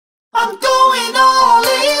going all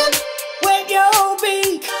in. Wet your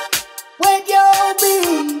beak. Wet your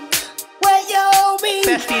beak. Wet your beak.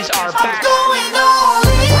 Besties are back. I'm going all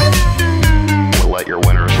in. We'll let your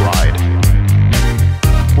winners ride.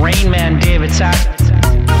 Rain Man David Sachs.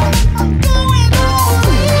 I'm going all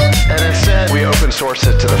in. And instead, we open source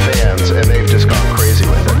it to the fans, and they've just gone crazy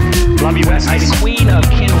with it. Love you, Besties. The Queen of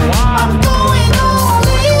Quinoa. I'm going all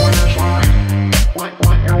in.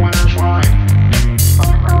 Let your winners ride.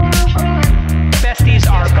 Besties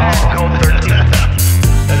are back. Code 13.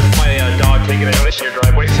 That is my dog taking a notice in your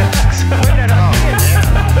driveway.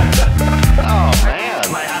 Oh,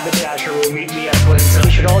 man. My haberdasher will meet me at Clinton.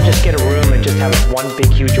 We should all just get a room and just have one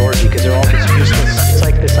big huge orgy because they're all just useless. It's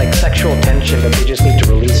like this sexual tension that they just need to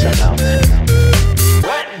release somehow.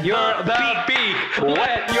 Wet your beak.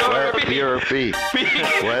 Wet your beak. Your feet.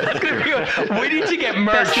 That's gonna be good. We need to get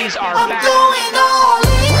merch. Besties are I'm back. going all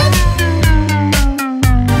in.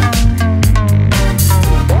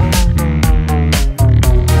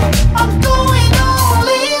 I'm going all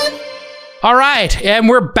in. All right, and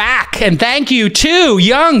we're back. And thank you to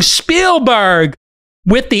young Spielberg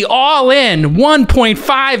with the all-in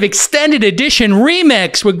 1.5 extended edition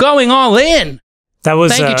remix. We're going all in. That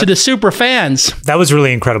was Thank you to the super fans. that was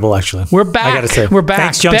really incredible, actually. We're back. I gotta say, We're back.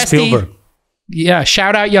 Thanks, young Bestie. Spielberg. Yeah,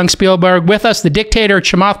 shout out young Spielberg. With us, the dictator,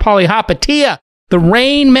 Chamath Palihapitiya. The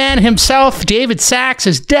Rain Man himself, David Sachs,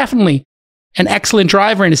 is definitely an excellent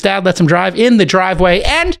driver, and his dad lets him drive in the driveway.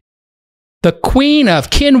 And the Queen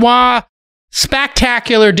of Quinoa,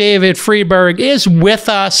 spectacular David Friedberg, is with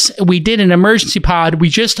us. We did an emergency pod. We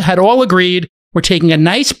just had all agreed we're taking a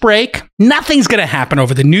nice break. Nothing's going to happen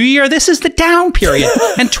over the new year. This is the down period.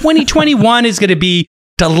 And 2021 is going to be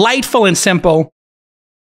delightful and simple.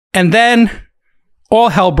 And then all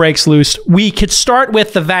hell breaks loose. We could start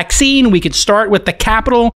with the vaccine. We could start with the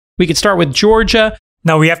Capitol. We could start with Georgia.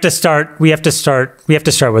 No, we have to start with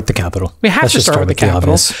the Capitol. We have Let's to just start with the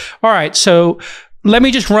Capitol. obvious. All right, so let me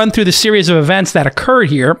just run through the series of events that occurred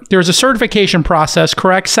here. There's a certification process,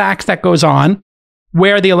 correct, Sachs, that goes on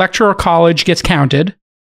where the Electoral College gets counted.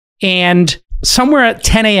 And somewhere at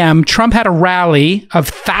 10 a.m., Trump had a rally of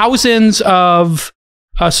thousands of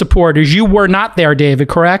supporters. You were not there, David,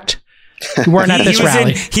 correct? You weren't at this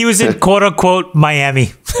rally. He was in quote unquote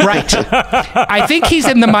Miami. Right. I think he's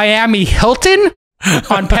in the Miami Hilton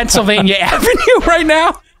on Pennsylvania Avenue right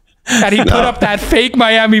now. And he put up that fake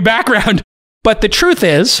Miami background. But the truth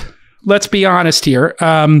is, let's be honest here.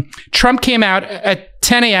 Trump came out at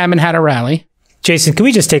 10 a.m. and had a rally. Jason, can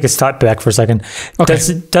we just take a step back for a second? Okay.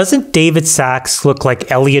 Doesn't David Sachs look like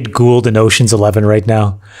Elliot Gould in Ocean's 11 right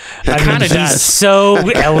now? Kinda he's does. so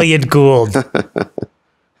Elliot Gould.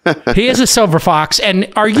 He is a silver fox.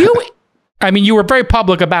 And are you... I mean, you were very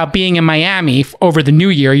public about being in Miami over the new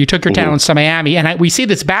year. You took your talents to Miami. And we see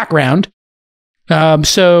this background.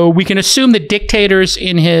 So we can assume the dictator's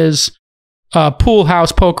in his pool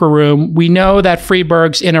house poker room. We know that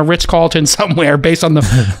Friedberg's in a Ritz-Carlton somewhere based on the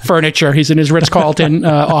furniture. He's in his Ritz-Carlton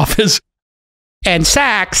office. And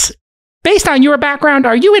Sachs, based on your background,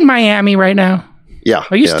 are you in Miami right now? Yeah.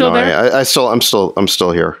 Are you still there? I'm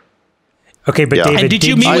still here. Okay, but Yeah. David, And did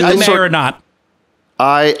you meet with the mayor or not?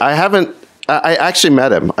 I haven't. I actually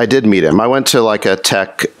met him. I did meet him. I went to like a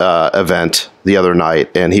tech event the other night,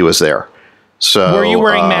 and he was there. So Were you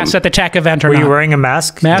wearing masks at the tech event or were not? you wearing a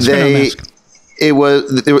mask? Mask or no mask? It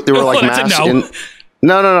was. There were like That's a masks.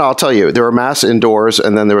 no. No. I'll tell you. There were masks indoors,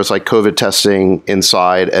 and then there was like COVID testing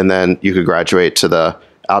inside, and then you could graduate to the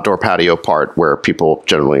outdoor patio part where people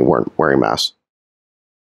generally weren't wearing masks.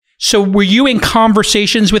 So were you in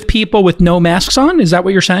conversations with people with no masks on? Is that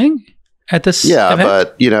what you're saying at this Yeah, event?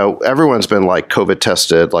 but everyone's been like COVID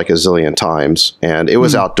tested like a zillion times, and it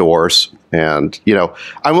was outdoors. And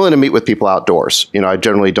I'm willing to meet with people outdoors. I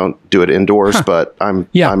generally don't do it indoors, but I've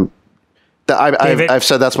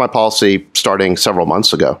said that's my policy starting several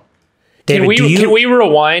months ago. David, Can we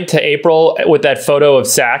rewind to April with that photo of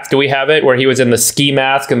Sachs? Do we have it where he was in the ski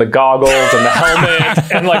mask and the goggles and the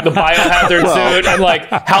helmet and like the biohazard suit and like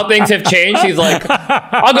how things have changed? He's like,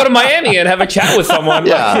 I'll go to Miami and have a chat with someone.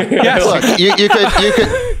 Yeah. Look,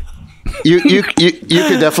 you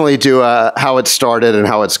could definally do how it started and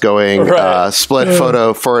how it's going. Right. Split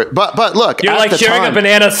photo for it, but look, You're at like the sharing time, a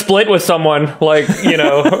banana split with someone, like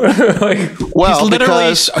like well, He's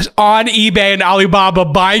literally on eBay and Alibaba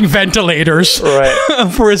buying ventilators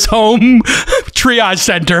for his home triage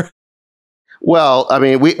center. Well, I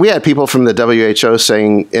mean, we had people from the WHO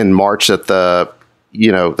saying in March that the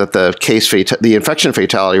infection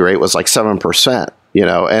fatality rate was like 7%.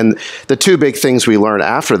 And the two big things we learned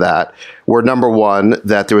after that were, number one,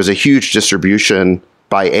 that there was a huge distribution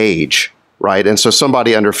by age. right? And so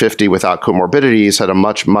somebody under 50 without comorbidities had a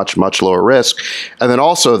much, much, much lower risk. And then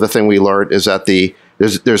also the thing we learned is that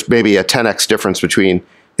there's maybe a 10x difference between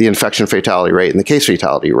the infection fatality rate and the case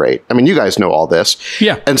fatality rate. I mean, you guys know all this.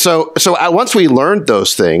 Yeah. And so once we learned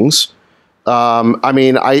those things, I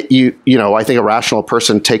mean, I think a rational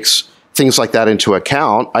person takes things like that into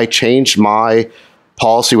account. I changed my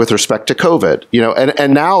policy with respect to COVID,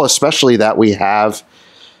 and now especially that we have,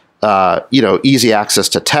 easy access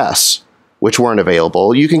to tests, which weren't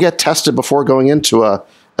available. You can get tested before going into a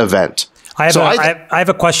event. I have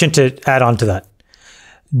a question to add on to that.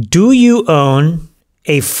 Do you own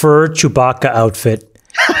a fur Chewbacca outfit?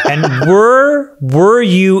 And were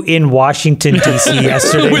you in Washington, D.C.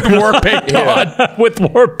 yesterday? With war paint on. With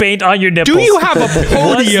war paint on your nipples. Do you have a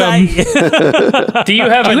podium? Do you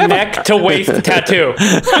have a neck to waist tattoo?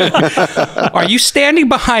 Are you standing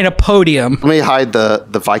behind a podium? Let me hide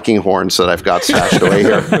the Viking horns that I've got stashed away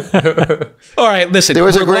here. All right, listen. Can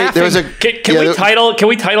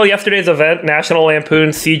we title yesterday's event "National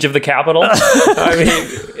Lampoon's Siege of the Capitol"? I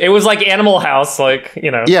mean, it was like Animal House,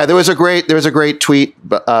 Yeah, there was a great tweet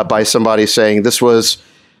by somebody saying this was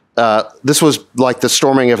like the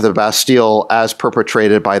storming of the Bastille as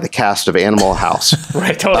perpetrated by the cast of Animal House.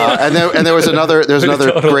 Right, totally. And there was another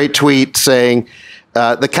Totally. great tweet saying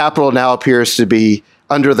the Capitol now appears to be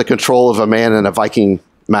under the control of a man in a Viking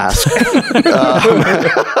mask.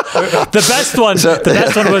 The best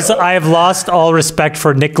one was, I have lost all respect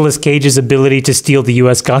for Nicolas Cage's ability to steal the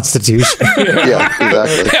U.S. Constitution. Yeah,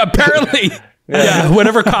 exactly. Yeah, apparently. Yeah,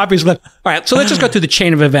 whatever copies left. All right, so let's just go through the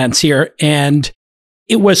chain of events here. And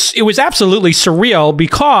it was absolutely surreal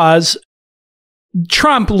because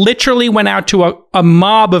Trump literally went out to a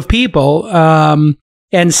mob of people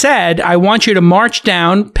and said, I want you to march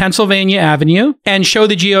down Pennsylvania Avenue and show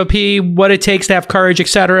the GOP what it takes to have courage,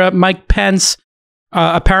 etc. Mike Pence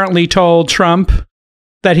apparently told Trump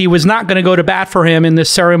that he was not going to go to bat for him in this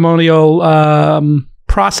ceremonial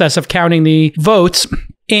process of counting the votes.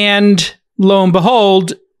 And lo and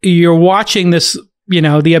behold, you're watching this,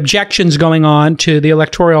 the objections going on to the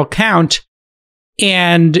electoral count,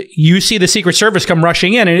 and you see the Secret Service come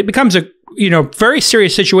rushing in, and it becomes a, very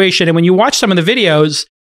serious situation. And when you watch some of the videos,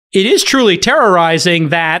 it is truly terrorizing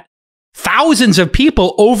that thousands of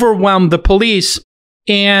people overwhelmed the police.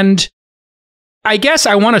 And I guess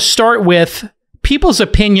I want to start with people's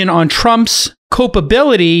opinion on Trump's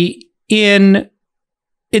culpability in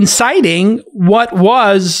inciting what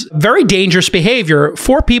was very dangerous behavior.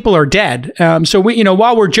 4 people are dead. So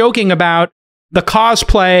while we're joking about the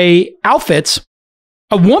cosplay outfits,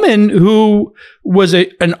 a woman who was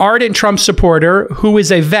an ardent Trump supporter, who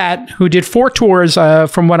is a vet, who did 4 tours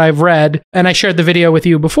from what I've read, and I shared the video with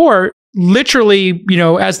you before, literally,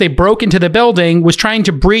 as they broke into the building, was trying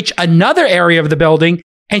to breach another area of the building,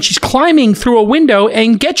 and she's climbing through a window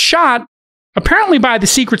and gets shot, apparently by the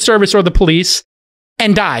Secret Service or the police,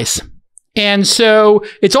 and dies. And so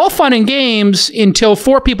it's all fun and games until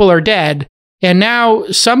 4 people are dead. And now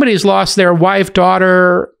somebody's lost their wife,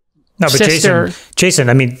 daughter, sister. Jason,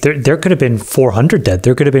 I mean, there could have been 400 dead.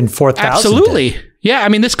 There could have been 4,000 Absolutely. dead. Yeah, I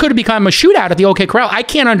mean, this could have become a shootout at the OK Corral. I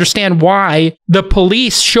can't understand why the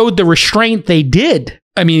police showed the restraint they did.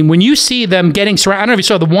 I mean, when you see them getting surrounded, I don't know if you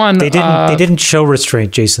saw the one. They didn't show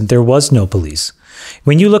restraint, Jason. There was no police.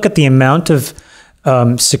 When you look at the amount of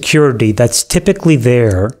security that's typically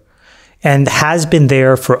there and has been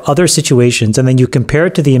there for other situations, and then you compare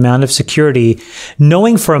it to the amount of security,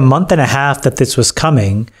 knowing for a month and a half that this was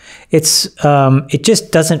coming, it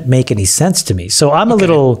just doesn't make any sense to me. So I'm a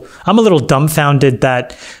little dumbfounded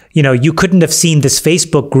that you couldn't have seen this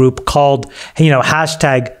Facebook group called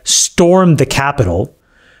hashtag Storm the Capitol,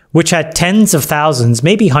 which had tens of thousands,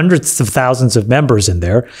 maybe hundreds of thousands of members in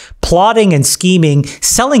there, plotting and scheming,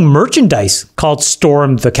 selling merchandise called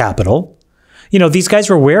Storm the Capitol. These guys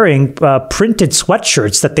were wearing printed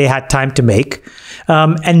sweatshirts that they had time to make,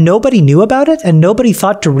 and nobody knew about it, and nobody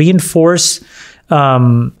thought to reinforce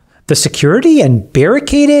the security and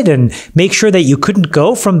barricade it and make sure that you couldn't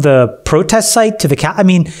go from the protest site to the I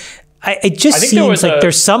mean, it just seems like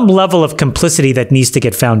there's some level of complicity that needs to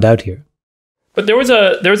get found out here. But there was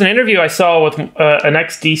an interview I saw with an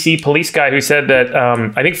ex-DC police guy who said that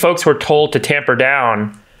I think folks were told to tamper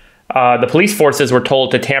down. The police forces were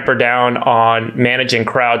told to tamper down on managing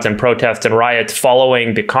crowds and protests and riots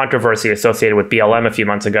following the controversy associated with BLM a few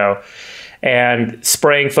months ago, and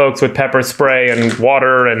spraying folks with pepper spray and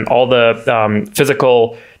water and all the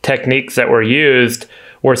physical techniques that were used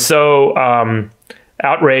were so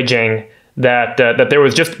outraging that there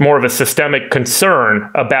was just more of a systemic concern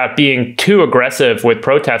about being too aggressive with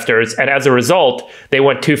protesters, and as a result, they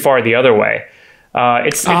went too far the other way.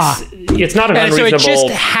 It's not an and unreasonable. So it just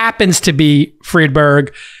happens to be,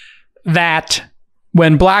 Friedberg, that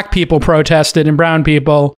when black people protested and brown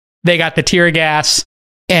people, they got the tear gas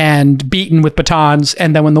and beaten with batons,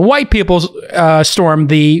 and then when the white people stormed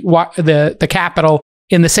the Capitol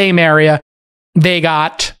in the same area, they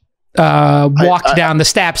got walked down the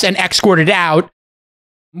steps and escorted out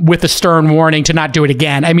with a stern warning to not do it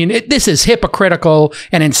again. I mean, this is hypocritical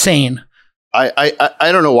and insane. I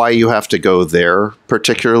don't know why you have to go there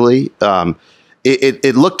particularly.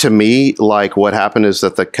 It looked to me like what happened is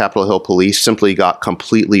that the Capitol Hill police simply got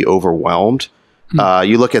completely overwhelmed.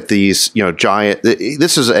 You look at these, giant.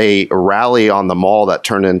 This is a rally on the mall that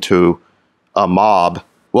turned into a mob.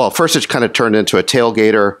 Well, first it kind of turned into a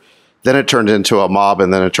tailgater, then it turned into a mob,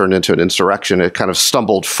 and then it turned into an insurrection. It kind of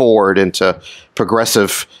stumbled forward into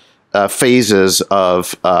progressive phases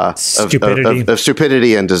of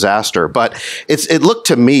stupidity and disaster. But it looked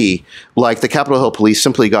to me like the Capitol Hill police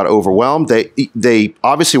simply got overwhelmed. They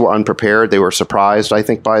obviously were unprepared. They were surprised, I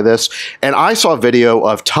think, by this. And I saw video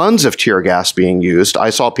of tons of tear gas being used. I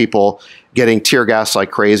saw people getting tear gas like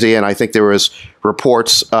crazy. And I think there was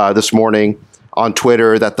reports this morning on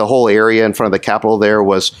Twitter that the whole area in front of the Capitol there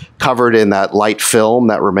was covered in that light film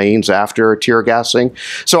that remains after tear gassing.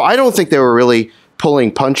 So I don't think they were really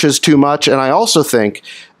pulling punches too much. And I also think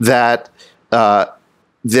that there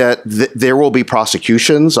will be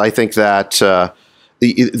prosecutions. I think that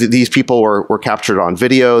these people were captured on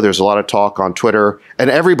video. There's a lot of talk on Twitter, and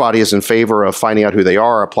everybody is in favor of finding out who they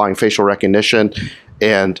are, applying facial recognition,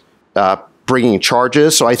 and bringing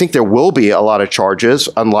charges. So I think there will be a lot of charges,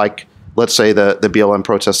 unlike, let's say, the BLM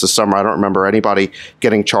protests this summer. I don't remember anybody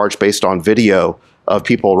getting charged based on video of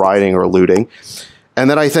people rioting or looting.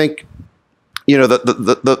 And then I think,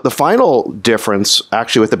 the final difference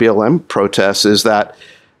actually with the BLM protests is that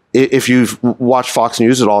if you've watched Fox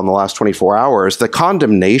News at all in the last 24 hours, the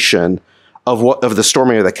condemnation of the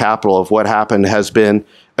storming of the Capitol, of what happened, has been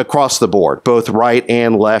across the board, both right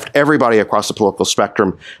and left. Everybody across the political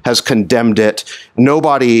spectrum has condemned it.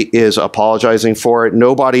 Nobody is apologizing for it.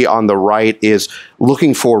 Nobody on the right is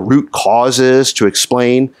looking for root causes to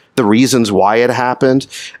explain the reasons why it happened.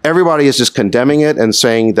 Everybody is just condemning it and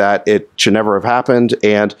saying that it should never have happened,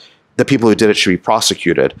 and the people who did it should be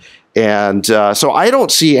prosecuted. And so I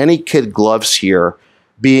don't see any kid gloves here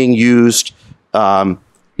being used, either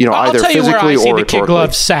physically or rhetorically. I'll tell you where I see the kid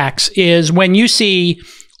glove sacks is when you see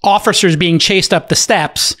officers being chased up the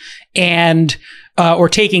steps and or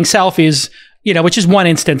taking selfies, which is one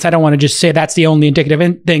instance. I don't want to just say that's the only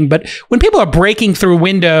indicative thing, but when people are breaking through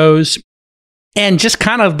windows and just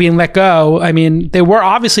kind of being let go, I mean, they were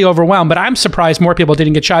obviously overwhelmed, but I'm surprised more people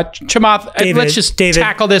didn't get shot. Chamath, let's just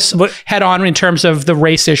tackle this head on in terms of the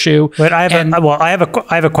race issue. But I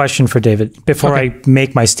have a question for David before I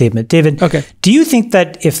make my statement. David, do you think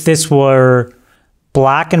that if this were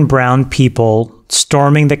black and brown people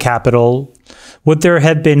storming the Capitol, would there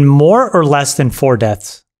have been more or less than 4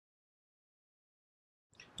 deaths?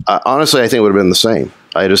 Honestly, I think it would have been the same.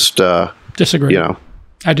 I just disagree.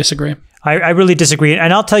 I disagree. I really disagree.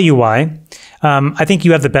 And I'll tell you why. I think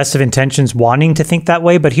you have the best of intentions wanting to think that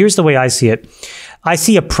way, but here's the way I see it. I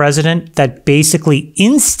see a president that basically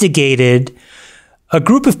instigated a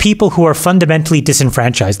group of people who are fundamentally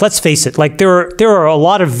disenfranchised. Let's face it, like there are a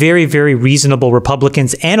lot of very, very reasonable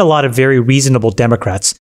Republicans and a lot of very reasonable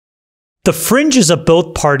Democrats. The fringes of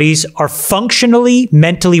both parties are functionally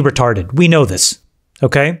mentally retarded. We know this,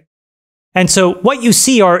 okay? And so what you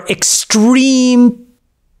see are extreme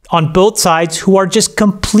on both sides who are just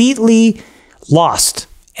completely lost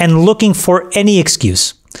and looking for any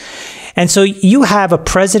excuse. And so you have a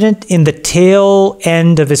president in the tail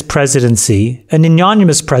end of his presidency, an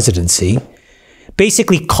anonymous presidency,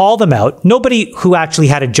 basically call them out. Nobody who actually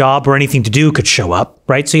had a job or anything to do could show up,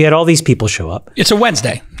 right? So you had all these people show up. It's a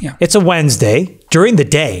Wednesday. Yeah. It's a Wednesday during the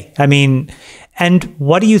day. I mean, and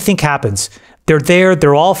what do you think happens? They're there.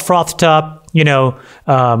 They're all frothed up.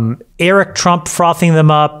 Eric Trump frothing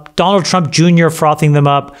them up, Donald Trump Jr. frothing them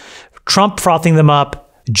up, Trump frothing them up,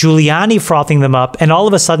 Giuliani frothing them up. And all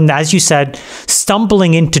of a sudden, as you said,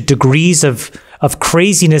 stumbling into degrees of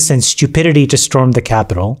craziness and stupidity to storm the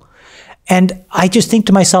Capitol. And I just think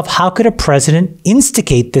to myself, how could a president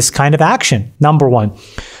instigate this kind of action? Number one.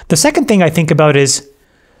 The second thing I think about is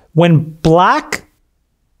when black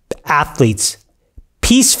athletes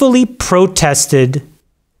peacefully protested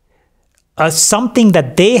something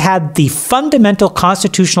that they had the fundamental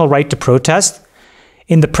constitutional right to protest.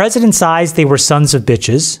 In the president's eyes, they were sons of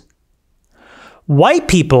bitches. White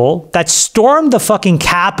people that stormed the fucking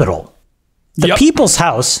Capitol, the people's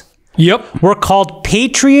house, were called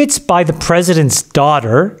patriots by the president's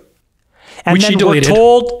daughter. And Which then she deleted.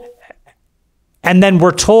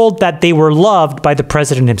 we're told that they were loved by the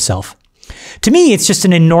president himself. To me, it's just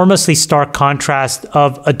an enormously stark contrast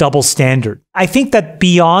of a double standard. I think that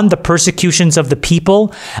beyond the persecutions of the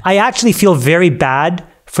people, I actually feel very bad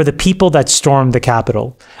for the people that stormed the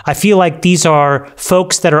Capitol. I feel like these are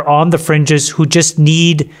folks that are on the fringes who just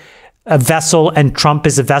need a vessel, and Trump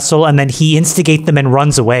is a vessel, and then he instigates them and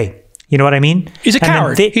runs away. You know what I mean? He's a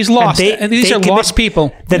coward. He's lost. These are lost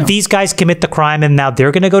people. Then these guys commit the crime and now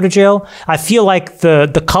they're going to go to jail. I feel like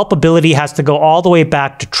the culpability has to go all the way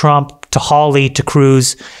back to Trump, to Hawley, to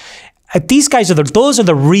Cruz. These guys those are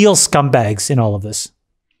the real scumbags in all of this.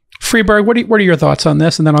 Friedberg, what are your thoughts on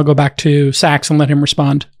this? And then I'll go back to Sachs and let him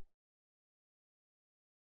respond.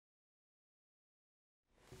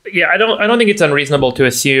 Yeah, I don't think it's unreasonable to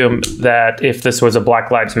assume that if this was a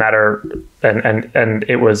Black Lives Matter and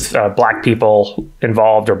it was black people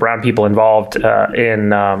involved or brown people involved in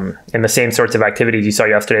the same sorts of activities you saw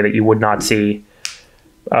yesterday, that you would not see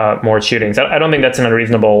more shootings. I don't think that's an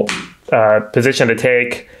unreasonable position to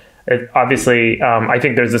take. Obviously, I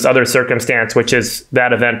think there's this other circumstance, which is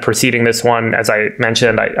that event preceding this one. As I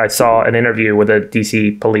mentioned, I saw an interview with a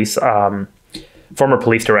DC police former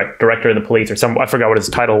police director of the police, or I forgot what his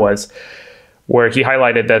title was, where he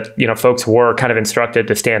highlighted that, folks were kind of instructed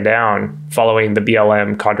to stand down following the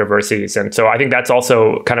BLM controversies. And so I think that's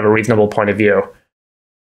also kind of a reasonable point of view.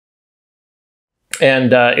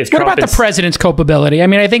 And what about the president's culpability? I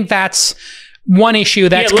mean, I think that's one issue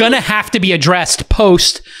that's going to have to be addressed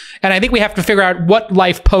post. And I think we have to figure out what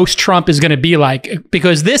life post-Trump is going to be like,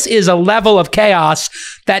 because this is a level of chaos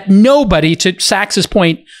that nobody, to Sachs's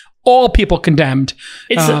point, all people condemned.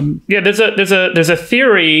 There's a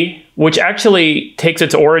theory which actually takes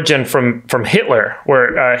its origin from Hitler,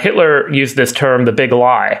 where Hitler used this term, the big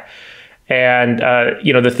lie. And,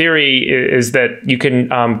 the theory is that you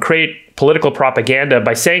can create political propaganda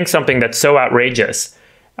by saying something that's so outrageous.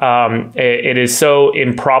 It is so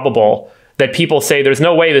improbable that people say there's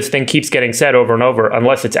no way this thing keeps getting said over and over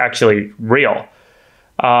unless it's actually real.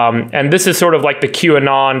 And this is sort of like the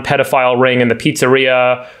QAnon pedophile ring in the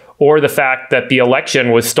pizzeria, or the fact that the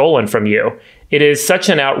election was stolen from you. It is such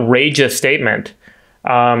an outrageous statement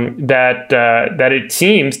that it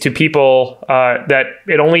seems to people that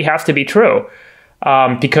it only has to be true,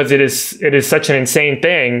 because it is such an insane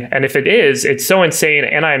thing. And if it is, it's so insane,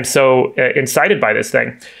 and I am so incited by this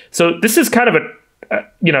thing. So this is kind of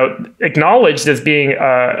acknowledged as being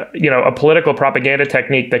a political propaganda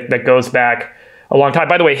technique that goes back a long time.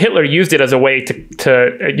 By the way, Hitler used it as a way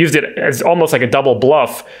to used it as almost like a double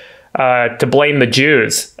bluff to blame the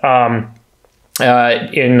Jews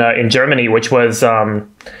in Germany, which was an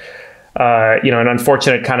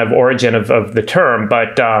unfortunate kind of origin of the term.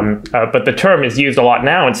 But the term is used a lot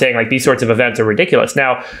now in saying like these sorts of events are ridiculous.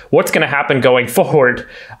 Now, what's going to happen going forward?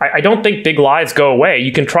 I don't think big lies go away.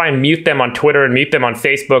 You can try and mute them on Twitter and mute them on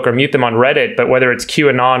Facebook or mute them on Reddit, but whether it's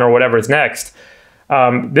QAnon or whatever is next,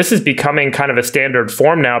 this is becoming kind of a standard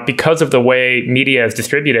form now because of the way media is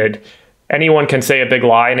distributed. Anyone can say a big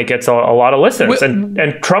lie and it gets a lot of listens.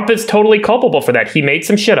 And Trump is totally culpable for that. He made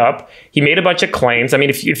some shit up. He made a bunch of claims. I mean,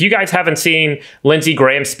 if you guys haven't seen Lindsey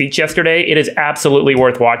Graham's speech yesterday, it is absolutely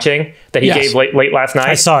worth watching that he gave late last night.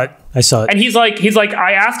 I saw it. And he's like,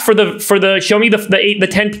 I asked for the show me the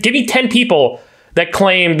 10, give me 10 people that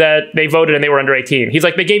claim that they voted and they were under 18. He's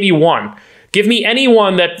like, they gave you one. Give me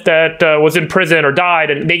anyone that was in prison or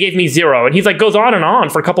died, and they gave me 0. And he's like, goes on and on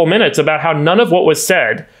for a couple minutes about how none of what was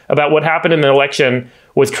said about what happened in the election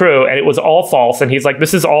was true, and it was all false. And he's like,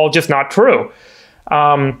 this is all just not true.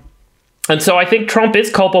 And so I think Trump is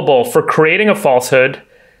culpable for creating a falsehood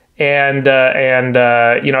and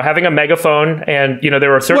having a megaphone. And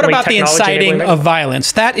there are certainly what about the inciting of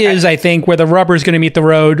violence? That is, I think, where the rubber is going to meet the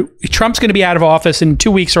road. Trump's going to be out of office in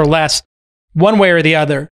 2 weeks or less, one way or the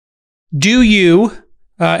other. Do you,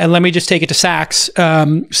 and let me just take it to Sachs.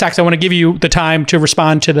 Sachs, I want to give you the time to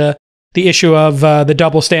respond to the issue of the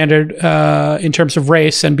double standard in terms of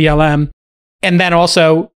race and BLM. And then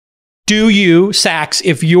also, do you, Sachs,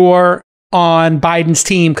 if you're on Biden's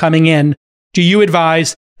team coming in, do you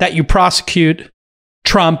advise that you prosecute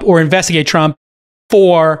Trump or investigate Trump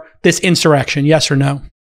for this insurrection? Yes or no?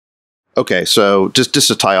 Okay, so just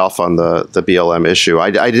to tie off on the BLM issue,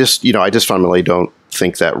 I just fundamentally don't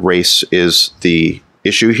think that race is the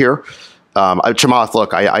issue here. Chamath,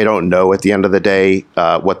 look, I don't know at the end of the day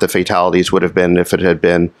what the fatalities would have been if it had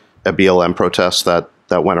been a BLM protest that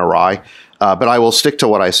went awry. But I will stick to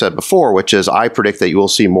what I said before, which is I predict that you will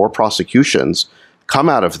see more prosecutions come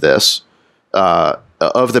out of this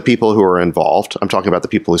of the people who are involved, I'm talking about the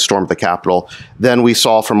people who stormed the Capitol, than we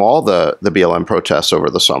saw from all the BLM protests over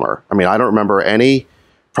the summer. I mean, I don't remember any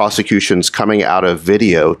prosecutions coming out of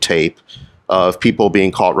videotape of people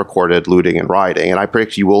being caught, recorded, looting and rioting. And I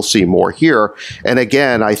predict you will see more here. And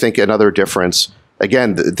again, I think another difference,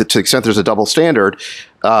 again, to the extent there's a double standard,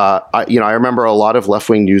 I remember a lot of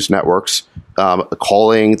left-wing news networks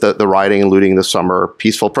calling the rioting and looting this summer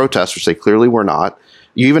peaceful protests, which they clearly were not.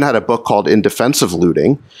 You even had a book called In Defense of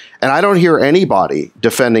Looting. And I don't hear anybody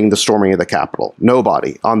defending the storming of the Capitol.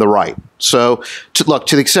 Nobody on the right. So, to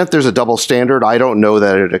the extent there's a double standard, I don't know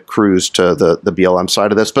that it accrues to the BLM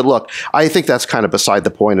side of this. But look, I think that's kind of beside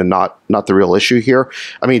the point and not the real issue here.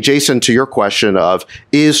 I mean, Jason, to your question of,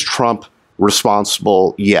 is Trump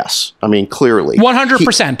responsible? Yes. I mean, clearly.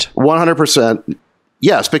 100%. 100%.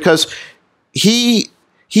 Yes, because he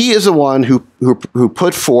is the one who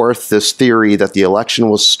put forth this theory that the election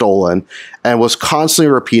was stolen and was constantly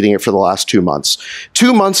repeating it for the last 2 months.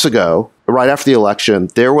 2 months ago, right after the election,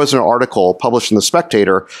 there was an article published in The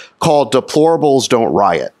Spectator called "Deplorables Don't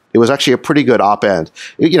Riot." It was actually a pretty good op-ed.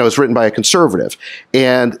 It was written by a conservative.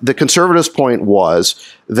 And the conservative's point was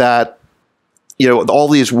that all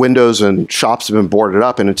these windows and shops have been boarded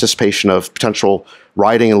up in anticipation of potential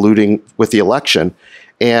rioting and looting with the election.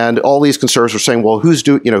 And all these conservatives were saying, well,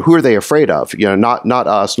 who are they afraid of? Not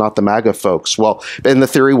us, not the MAGA folks. Well, and the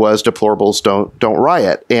theory was deplorables don't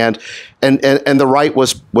riot. And the right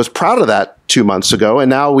was proud of that 2 months ago.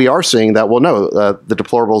 And now we are seeing that, well, no, the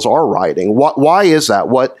deplorables are rioting. Why is that?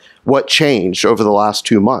 What changed over the last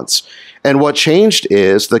 2 months? And what changed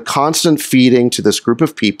is the constant feeding to this group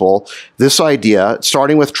of people, this idea,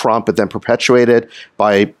 starting with Trump, but then perpetuated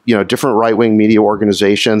by, different right-wing media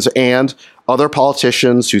organizations and other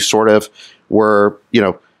politicians who sort of were,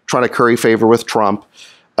 trying to curry favor with Trump.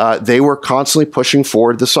 They were constantly pushing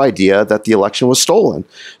forward this idea that the election was stolen,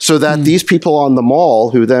 so that these people on the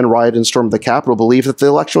mall who then rioted and stormed the Capitol believed that the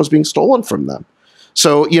election was being stolen from them.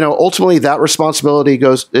 So, ultimately that responsibility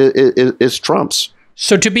is Trump's.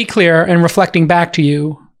 So to be clear and reflecting back to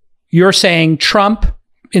you, you're saying Trump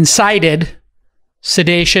incited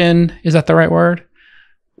sedation. Is that the right word?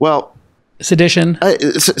 Well, sedition.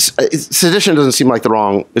 Sedition doesn't seem like it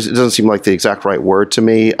doesn't seem like the exact right word to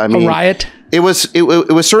me. I mean, a riot. It was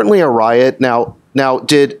certainly a riot. Now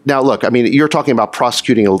look, I mean, you're talking about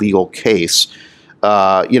prosecuting a legal case.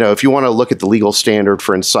 If you want to look at the legal standard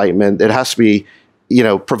for incitement, it has to be,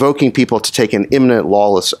 provoking people to take an imminent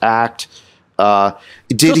lawless act.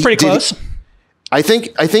 Pretty close. I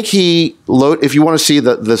think he if you want to see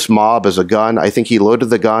this mob as a gun, I think he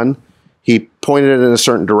loaded the gun. He pointed it in a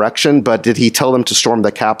certain direction, but did he tell them to storm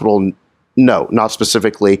the Capitol? No, not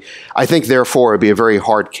specifically. I think, therefore, it'd be a very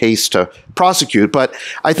hard case to prosecute. But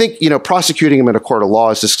I think, prosecuting him in a court of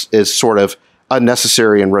law is sort of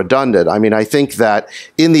unnecessary and redundant. I mean, I think that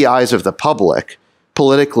in the eyes of the public,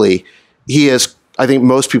 politically, he is. I think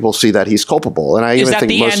most people see that he's culpable, and is that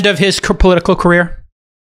the end of his political career?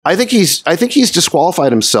 I think he's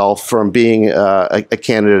disqualified himself from being a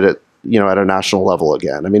candidate at a national level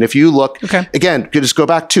again. I mean, if you look again, just go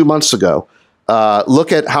back 2 months ago,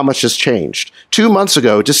 look at how much has changed. 2 months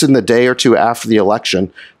ago, just in the day or two after the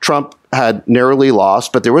election, Trump had narrowly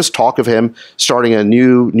lost, but there was talk of him starting a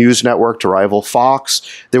new news network to rival Fox.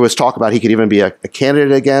 There was talk about he could even be a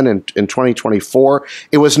candidate again in 2024.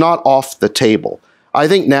 It was not off the table. I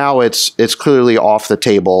think now it's clearly off the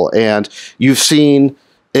table, and you've seen.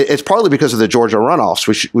 It's partly because of the Georgia runoffs,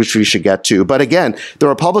 which we should get to. But again, the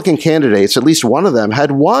Republican candidates, at least one of them,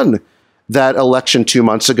 had won that election 2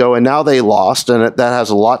 months ago, and now they lost. And that has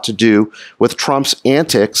a lot to do with Trump's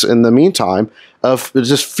antics in the meantime of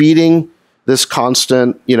just feeding this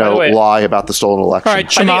constant, lie about the stolen election. All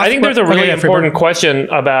right, I think there's a really important question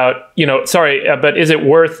about, but is it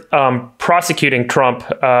worth prosecuting Trump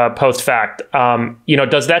post-fact?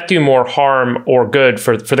 Does that do more harm or good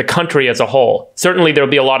for the country as a whole? Certainly, there'll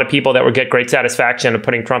be a lot of people that would get great satisfaction of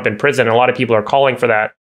putting Trump in prison. And a lot of people are calling for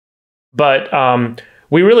that. But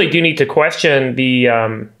we really do need to question the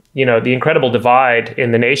incredible divide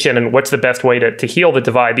in the nation and what's the best way to heal the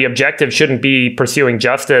divide. The objective shouldn't be pursuing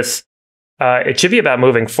justice. It should be about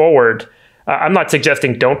moving forward. I'm not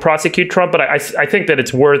suggesting don't prosecute Trump, but I think that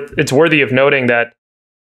it's worthy of noting that,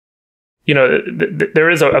 there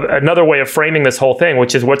is another way of framing this whole thing,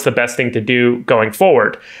 which is what's the best thing to do going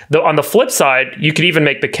forward. Though on the flip side, you could even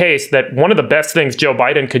make the case that one of the best things Joe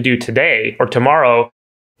Biden could do today or tomorrow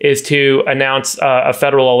is to announce a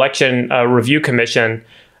federal election review commission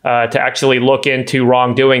to actually look into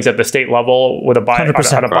wrongdoings at the state level with a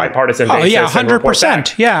on a bipartisan basis. Oh yeah,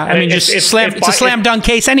 100%. Yeah, I mean, it's a slam dunk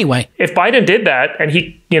case anyway. If Biden did that, and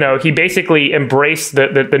he basically embraced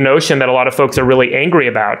the notion that a lot of folks are really angry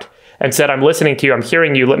about, and said, "I'm listening to you, I'm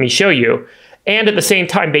hearing you, let me show you." And at the same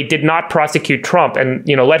time, they did not prosecute Trump and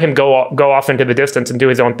let him go off into the distance and do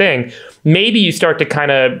his own thing. Maybe you start to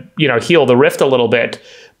kind of heal the rift a little bit.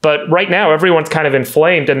 But right now, everyone's kind of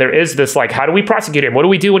inflamed, and there is this how do we prosecute him? What do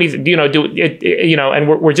we do when he's and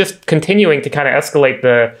we're just continuing to kind of escalate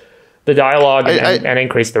the dialogue and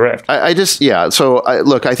increase the rift. So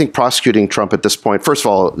I think prosecuting Trump at this point, first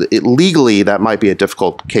of all, legally that might be a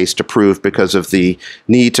difficult case to prove because of the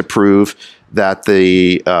need to prove that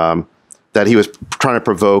that he was trying to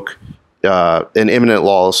provoke an imminent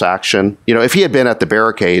lawless action. If he had been at the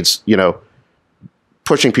barricades,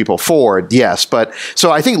 pushing people forward, yes. But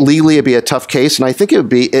so I think legally it'd be a tough case, and I think it would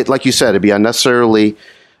be, like you said, it'd be unnecessarily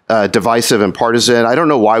divisive and partisan. I don't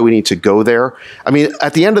know why we need to go there. I mean,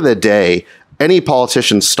 at the end of the day, any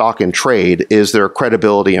politician's stock in trade is their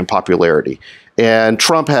credibility and popularity. And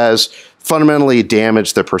Trump has fundamentally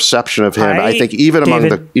damaged the perception of him, I think, even among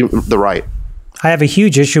the right. I have a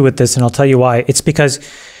huge issue with this, and I'll tell you why. It's because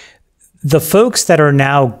the folks that are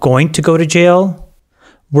now going to go to jail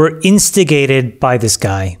were instigated by this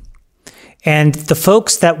guy. And the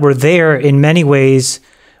folks that were there in many ways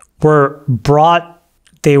were brought,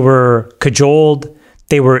 they were cajoled,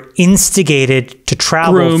 they were instigated to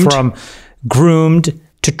travel groomed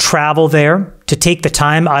to travel there, to take the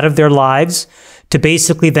time out of their lives, to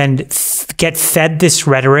basically then get fed this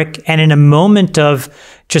rhetoric, and in a moment of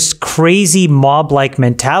just crazy mob-like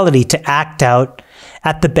mentality to act out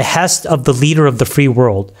at the behest of the leader of the free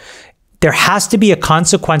world. There has to be a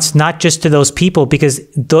consequence, not just to those people, because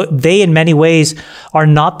they in many ways are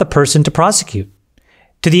not the person to prosecute.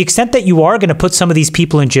 To the extent that you are going to put some of these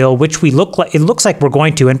people in jail, which it looks like we're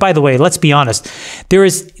going to. And by the way, let's be honest, there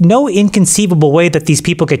is no inconceivable way that these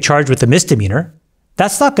people get charged with a misdemeanor.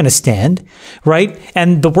 That's not going to stand, right?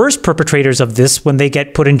 And the worst perpetrators of this, when they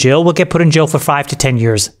get put in jail, will get put in jail for 5 to 10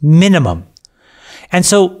 years minimum. And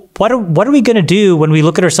so what are we going to do when we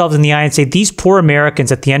look at ourselves in the eye and say, these poor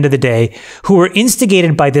Americans at the end of the day who were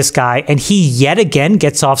instigated by this guy, and he yet again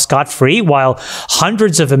gets off scot-free, while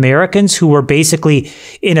hundreds of Americans who were basically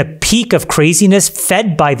in a peak of craziness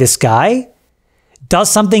fed by this guy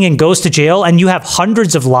does something and goes to jail, and you have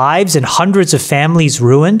hundreds of lives and hundreds of families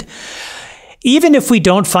ruined. Even if we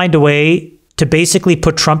don't find a way to basically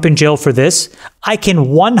put Trump in jail for this, I can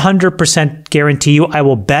 100% guarantee you, I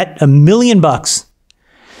will bet $1 million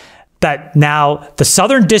that now the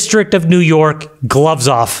Southern District of New York, gloves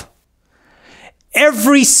off.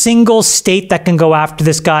 Every single state that can go after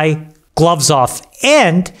this guy, gloves off.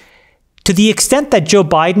 And to the extent that Joe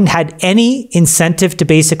Biden had any incentive to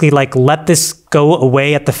basically let this go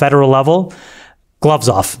away at the federal level, gloves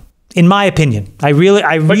off. In my opinion, I really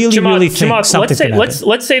think something can happen.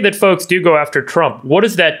 Let's say that folks do go after Trump. What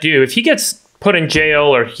does that do if he gets put in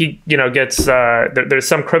jail, or he gets there's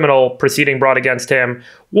some criminal proceeding brought against him?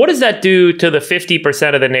 What does that do to the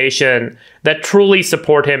 50% of the nation that truly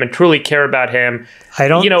support him and truly care about him? I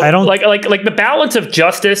don't like the balance of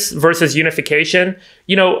justice versus unification.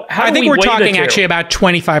 I think we're talking actually about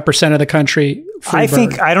 25% of the country.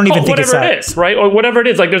 Friedberg. I don't even think it's that. Whatever it is, right? Or whatever it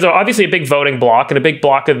is. There's obviously a big voting block and a big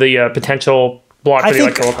block of the potential block for the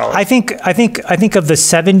Electoral College. I think of the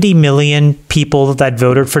 70 million people that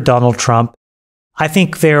voted for Donald Trump, I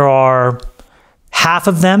think there are half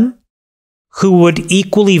of them who would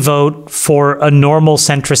equally vote for a normal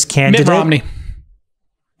centrist candidate. Mitt Romney.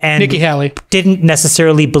 And Nikki Haley didn't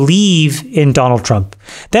necessarily believe in Donald Trump.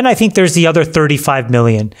 Then I think there's the other 35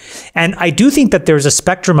 million. And I do think that there's a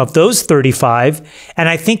spectrum of those 35. And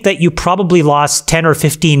I think that you probably lost 10 or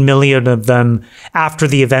 15 million of them after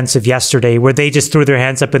the events of yesterday, where they just threw their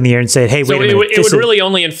hands up in the air and said, hey, wait a minute. It would really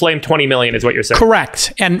only inflame 20 million is what you're saying.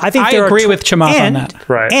 Correct. And I agree with Chamath on that.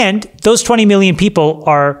 Right. And those 20 million people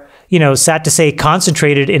are, sad to say,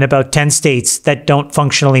 concentrated in about 10 states that don't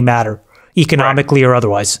functionally matter, economically or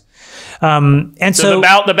otherwise. And so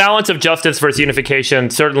the balance of justice versus unification,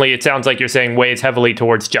 certainly it sounds like you're saying weighs heavily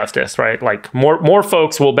towards justice, right? Like more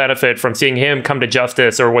folks will benefit from seeing him come to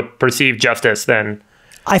justice or what perceived justice than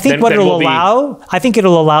I think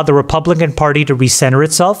it'll allow the Republican Party to recenter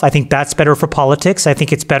itself. I think that's better for politics. I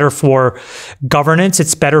think it's better for governance.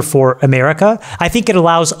 It's better for America. I think it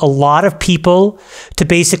allows a lot of people to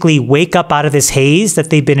basically wake up out of this haze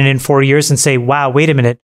that they've been in 4 years and say, wow, wait a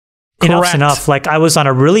minute. Enough's enough. I was on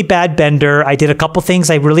a really bad bender. I did a couple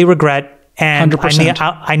things I really regret, And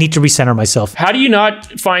 100%. I need to recenter myself. How do you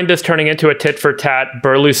not find this turning into a tit for tat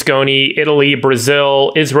Berlusconi, Italy,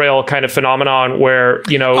 Brazil, Israel kind of phenomenon where,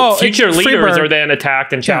 future leaders Friedberg are then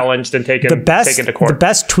attacked and challenged and taken to court? The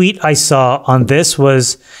best tweet I saw on this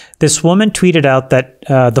was this woman tweeted out that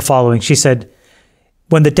the following. She said,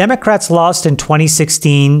 when the Democrats lost in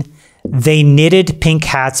 2016, they knitted pink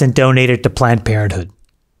hats and donated to Planned Parenthood.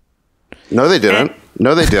 No, they didn't.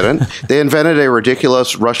 No, they didn't. They invented a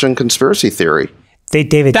ridiculous Russian conspiracy theory.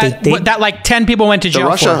 That like 10 people went to jail. The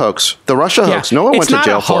Russia hoax. The Russia hoax. No one went to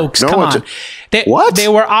jail for. No one. What? They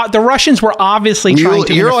were the Russians were obviously trying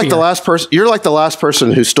to. You're like the last person. You're like the last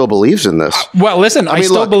person who still believes in this. Well, listen, I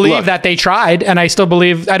still believe that they tried, and I still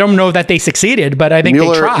believe. I don't know that they succeeded, but I think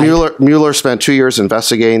they tried. Mueller spent 2 years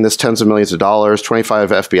investigating this, tens of millions of dollars, 25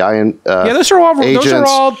 FBI those are all agents,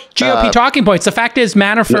 GOP talking points. The fact is,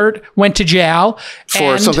 Manafort went to jail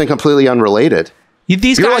for something completely unrelated.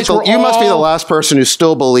 These guys you must be the last person who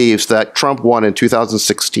still believes that Trump won in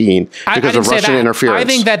 2016 because of Russian interference.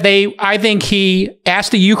 I think he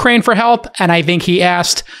asked the Ukraine for help, and I think he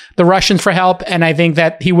asked the Russians for help, and I think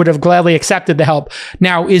that he would have gladly accepted the help.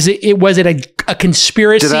 Now, was it a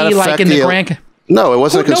conspiracy like in the Grand? No, it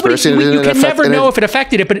wasn't a conspiracy. You can never know if it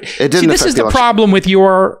affected it, but this is the problem with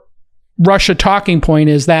your Russia talking point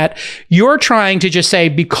is that you're trying to just say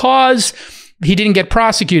because he didn't get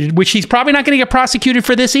prosecuted, which he's probably not going to get prosecuted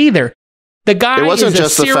for this either. The guy is a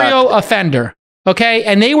serial offender, okay?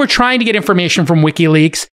 And they were trying to get information from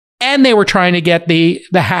WikiLeaks, and they were trying to get the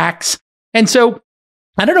hacks. And so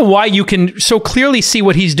I don't know why you can so clearly see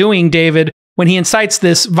what he's doing, David, when he incites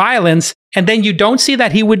this violence, and then you don't see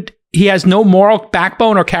that he has no moral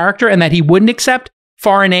backbone or character, and that he wouldn't accept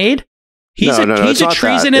foreign aid. He's a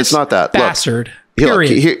treasonous bastard.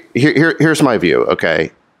 Period. Here's my view,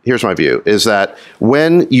 okay? Here's my view, is that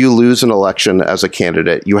when you lose an election as a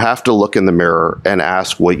candidate, you have to look in the mirror and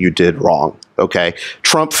ask what you did wrong, okay?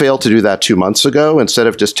 Trump failed to do that 2 months ago instead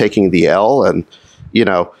of just taking the L and,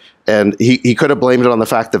 he could have blamed it on the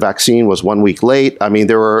fact the vaccine was 1 week late. I mean,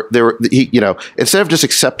 instead of just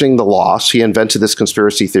accepting the loss, he invented this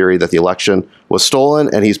conspiracy theory that the election was stolen,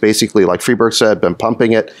 and he's basically, like Friedberg said, been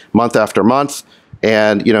pumping it month after month,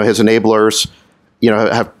 and, his enablers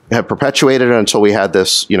have perpetuated it until we had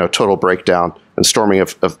this, total breakdown and storming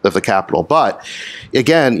of the Capitol. But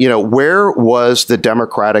again, where was the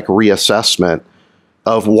Democratic reassessment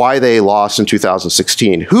of why they lost in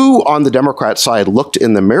 2016? Who on the Democrat side looked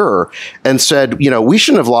in the mirror and said, we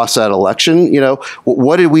shouldn't have lost that election.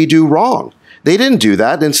 What did we do wrong? They didn't do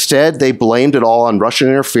that. Instead, they blamed it all on Russian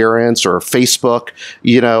interference or Facebook.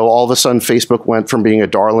 All of a sudden, Facebook went from being a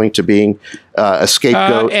darling to being a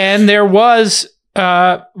scapegoat. And there was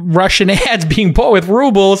Russian ads being bought with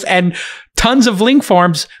rubles and tons of link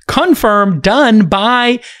farms confirmed done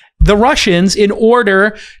by the Russians in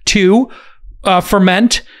order to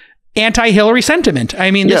ferment anti-Hillary sentiment.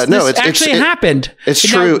 I mean, this actually happened. It's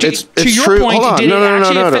true. To your point, did it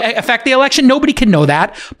actually affect the election? Nobody can know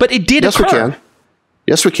that, but it did occur.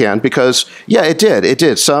 Yes, we can, because, it did. It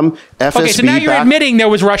did. Some FSB... Okay, so now you're admitting there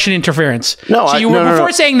was Russian interference. No, so you were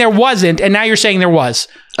before saying there wasn't, and now you're saying there was.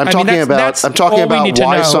 I'm talking about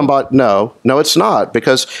why somebody... No, it's not,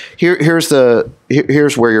 because here's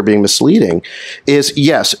where you're being misleading. Is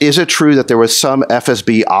it true that there was some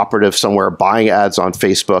FSB operative somewhere buying ads on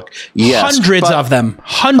Facebook? Yes. Hundreds of them.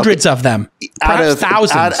 Perhaps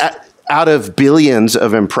thousands. Out of billions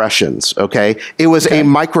of impressions, okay? It was a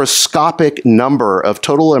microscopic number of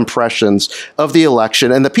total impressions of the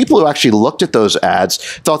election, and the people who actually looked at those ads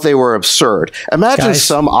thought they were absurd. Imagine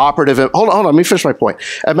some operative... Hold on, let me finish my point.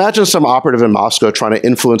 Imagine some operative in Moscow trying to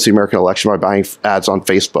influence the American election by buying ads on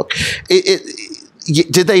Facebook.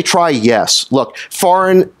 Did they try? Yes. Look,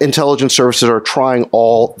 foreign intelligence services are trying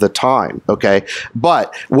all the time, okay?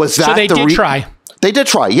 But was that... So they did try. They did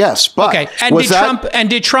try, yes, but okay. And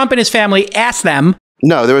did Trump and his family ask them?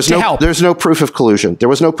 No, there was no proof of collusion. There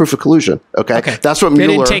was no proof of collusion. Okay, that's what Mueller.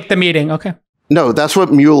 They didn't take the meeting. Okay. No, that's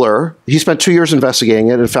what Mueller. He spent 2 years investigating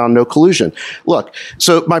it and found no collusion. Look,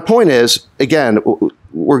 so my point is, again,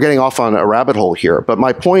 we're getting off on a rabbit hole here, but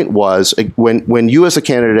my point was when you as a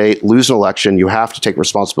candidate lose an election, you have to take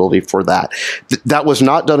responsibility for that. That was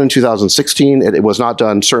not done in 2016. It was not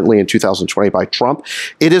done certainly in 2020 by Trump.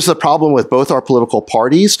 It is the problem with both our political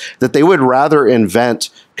parties that they would rather invent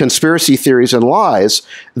conspiracy theories and lies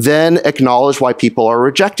than acknowledge why people are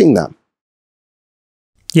rejecting them.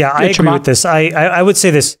 Yeah, I agree with this. I would say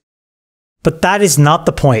this, but that is not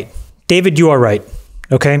the point. David, you are right.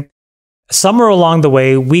 Okay. Somewhere along the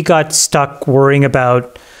way, we got stuck worrying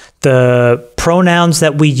about the pronouns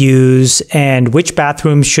that we use, and which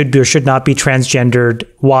bathrooms should be or should not be transgendered,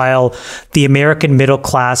 while the American middle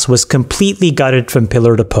class was completely gutted from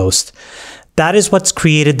pillar to post. That is what's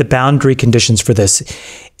created the boundary conditions for this.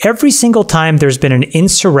 Every single time there's been an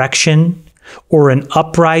insurrection or an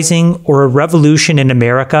uprising or a revolution in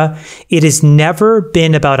America, it has never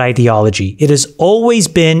been about ideology. It has always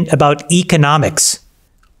been about economics.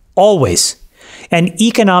 Always. And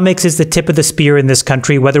economics is the tip of the spear in this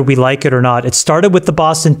country, whether we like it or not. It started with the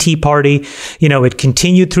Boston Tea Party. It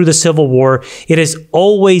continued through the Civil War. It has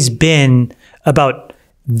always been about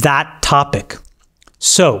that topic.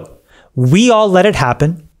 So we all let it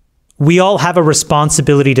happen. We all have a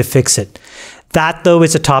responsibility to fix it. That, though,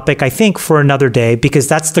 is a topic, I think, for another day, because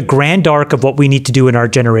that's the grand arc of what we need to do in our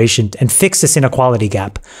generation and fix this inequality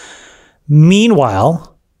gap.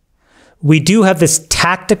 Meanwhile, we do have this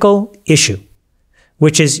tactical issue,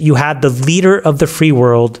 which is you had the leader of the free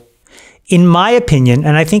world, in my opinion,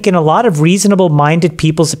 and I think in a lot of reasonable-minded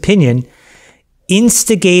people's opinion,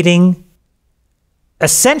 instigating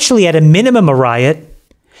essentially at a minimum a riot,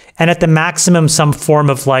 and at the maximum some form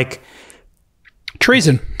of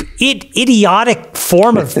treason, idiotic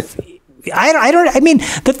form of.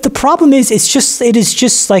 The problem is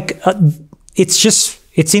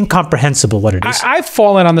it's incomprehensible what it is. I've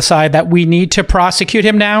fallen on the side that we need to prosecute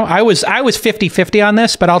him now. I was 50-50 on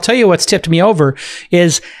this, but I'll tell you what's tipped me over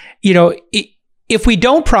is, if we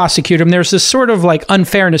don't prosecute him, there's this sort of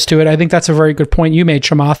unfairness to it. I think that's a very good point you made,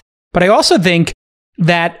 Chamath. But I also think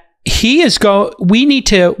that we need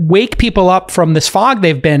to wake people up from this fog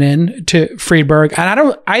they've been in, to Friedberg.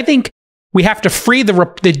 And I think we have to free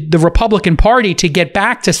the Republican Party to get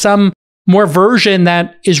back to some more version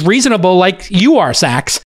that is reasonable, like you are,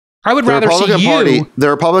 Sachs. I would rather see you. The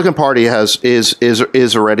Republican Party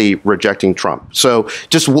is already rejecting Trump. So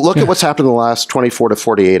just look at what's happened in the last 24 to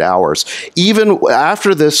 48 hours. Even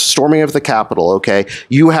after this storming of the Capitol, okay,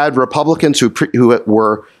 you had Republicans who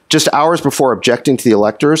were just hours before objecting to the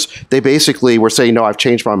electors. They basically were saying, "No, I've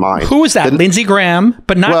changed my mind." Who was that? Lindsey Graham,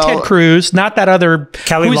 but not Ted Cruz, not that other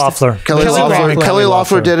Kelly Loeffler. Kelly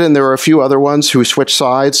Loeffler did it, and there were a few other ones who switched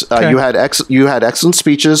sides. Okay. You had excellent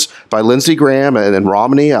speeches by Lindsey Graham and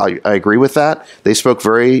Romney. I agree with that. They spoke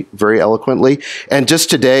very, very eloquently. And just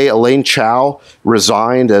today, Elaine Chao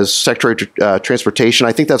resigned as Secretary of Transportation.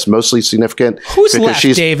 I think that's mostly significant. Who's left,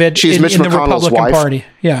 David? She's Mitch in the McConnell's Republican wife. Party.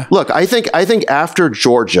 Yeah. Look, I think after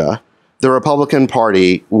Georgia, the Republican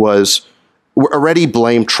Party already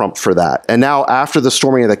blamed Trump for that. And now after the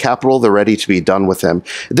storming of the Capitol, they're ready to be done with him.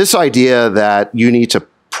 This idea that you need to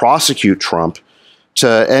prosecute Trump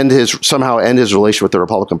to somehow end his relation with the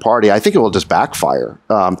Republican Party, I think it will just backfire.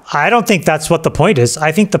 I don't think that's what the point is.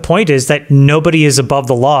 I think the point is that nobody is above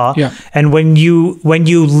the law. Yeah. And when you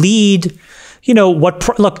lead,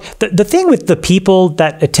 the thing with the people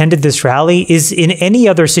that attended this rally is, in any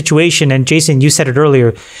other situation, and Jason, you said it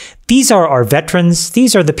earlier, these are our veterans.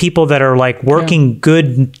 These are the people that are working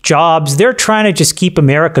good jobs. They're trying to just keep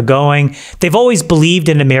America going. They've always believed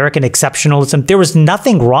in American exceptionalism. There was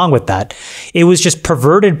nothing wrong with that. It was just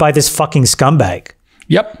perverted by this fucking scumbag.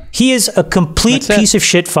 Yep. He is a complete piece of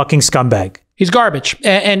shit fucking scumbag. He's garbage.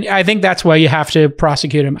 And I think that's why you have to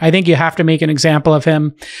prosecute him. I think you have to make an example of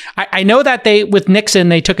him. I know that with Nixon,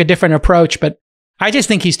 they took a different approach, but I just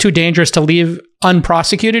think he's too dangerous to leave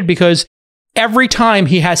unprosecuted, because every time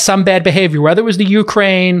he has some bad behavior, whether it was the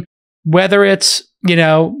Ukraine, whether it's,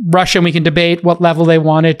 Russia, and we can debate what level they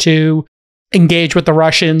wanted to engage with the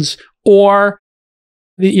Russians, or,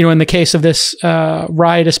 in the case of this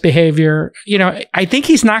riotous behavior, I think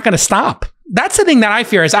he's not going to stop. That's the thing that I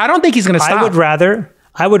fear, is I don't think he's going to stop.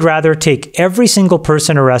 I would rather take every single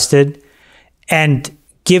person arrested and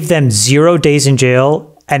give them 0 days in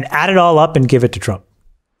jail and add it all up and give it to Trump.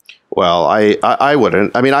 Well, I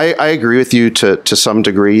wouldn't. I mean, I agree with you to some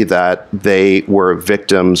degree that they were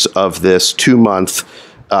victims of this 2-month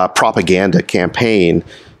propaganda campaign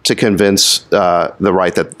to convince the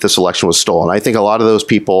right that this election was stolen. I think a lot of those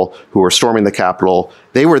people who were storming the Capitol,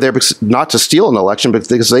 they were there not to steal an election, but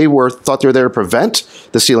because they thought they were there to prevent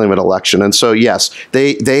the stealing of an election. And so, yes,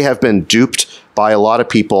 they have been duped by a lot of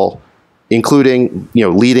people, including,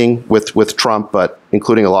 leading with Trump, but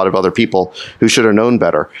including a lot of other people who should have known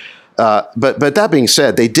better. But that being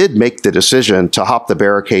said, they did make the decision to hop the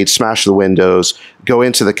barricades, smash the windows, go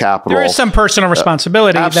into the Capitol. There is some personal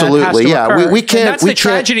responsibility. Absolutely, that has to occur. We can't. And that's the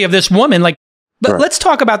tragedy of this woman. Let's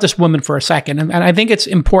talk about this woman for a second. And I think it's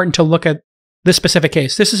important to look at this specific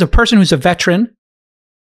case. This is a person who's a veteran,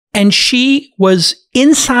 and she was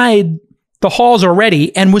inside the halls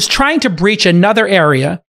already and was trying to breach another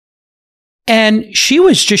area. And she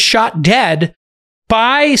was just shot dead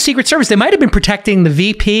by Secret Service. They might have been protecting the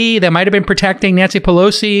VP. They might have been protecting Nancy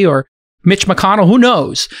Pelosi or Mitch McConnell. Who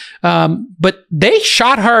knows? But they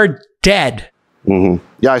shot her dead. Mm-hmm.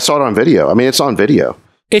 Yeah, I saw it on video. I mean, it's on video.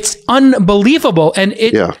 It's unbelievable. And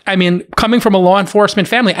I mean, coming from a law enforcement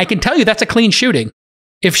family, I can tell you that's a clean shooting.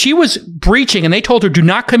 If she was breaching and they told her, do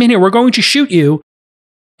not come in here, we're going to shoot you,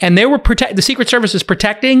 and they were the Secret Service is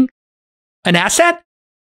protecting an asset,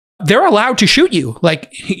 they're allowed to shoot you. Like,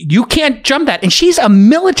 you can't jump that. And she's a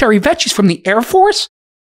military vet. She's from the Air Force.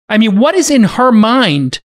 I mean, what is in her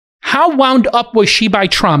mind? How wound up was she by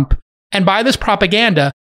Trump and by this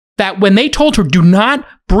propaganda that when they told her, do not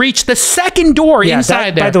breach the second door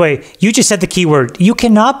inside there. By the way, you just said the key word. You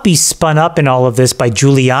cannot be spun up in all of this by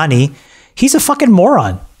Giuliani. He's a fucking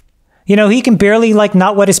moron. You know, he can barely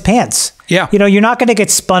not wet his pants. Yeah. You know, you're not going to get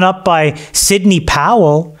spun up by Sidney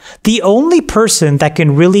Powell. The only person that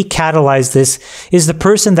can really catalyze this is the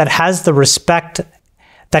person that has the respect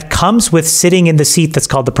that comes with sitting in the seat that's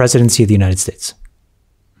called the presidency of the United States.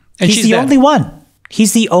 And he's the only one.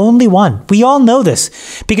 He's the only one. We all know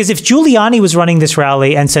this. Because if Giuliani was running this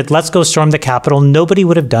rally and said, let's go storm the Capitol, nobody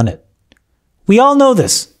would have done it. We all know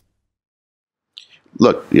this.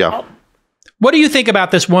 Look, yeah. What do you think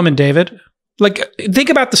about this woman, David? Like, think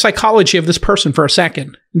about the psychology of this person for a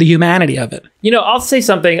second, the humanity of it. You know, I'll say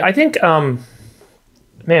something. I think,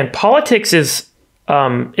 man, politics isn't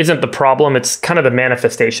the problem. It's kind of the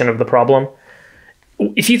manifestation of the problem.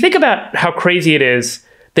 If you think about how crazy it is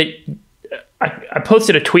that I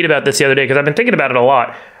posted a tweet about this the other day because I've been thinking about it a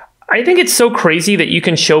lot. I think it's so crazy that you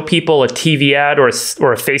can show people a TV ad or a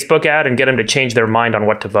Facebook ad and get them to change their mind on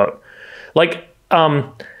what to vote. Like,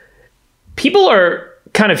 people are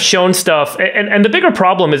kind of shown stuff, and the bigger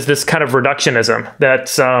problem is this kind of reductionism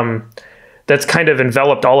that's kind of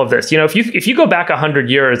enveloped all of this. You know, if you go back 100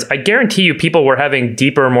 years, I guarantee you people were having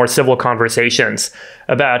deeper, more civil conversations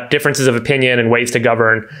about differences of opinion and ways to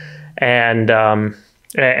govern, and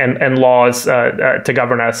laws to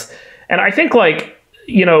govern us. And I think, like,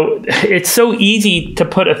 you know, it's so easy to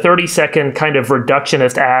put a 30-second kind of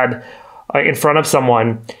reductionist ad in front of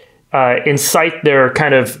someone, incite their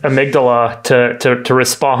kind of amygdala to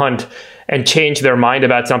respond and change their mind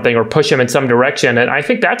about something or push them in some direction. And I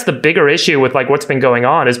think that's the bigger issue with, like, what's been going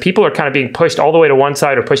on is people are kind of being pushed all the way to one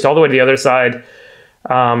side or pushed all the way to the other side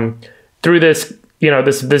through this, you know,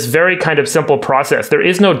 this very kind of simple process. There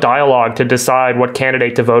is no dialogue to decide what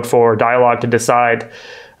candidate to vote for, dialogue to decide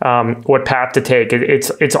what path to take.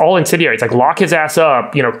 It's all incendiary. It's like, lock his ass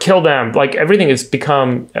up, you know, kill them. Like, everything has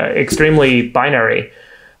become extremely binary.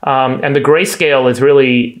 And the grayscale is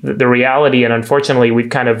really the reality. And unfortunately, we've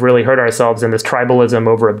kind of really hurt ourselves in this tribalism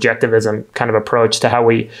over objectivism kind of approach to how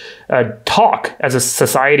we talk as a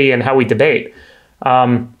society and how we debate.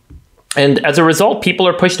 And as a result, people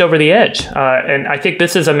are pushed over the edge. And I think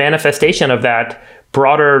this is a manifestation of that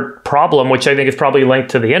broader problem, which I think is probably linked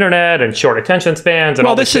to the internet and short attention spans and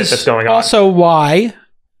all this shit that's going on. Also why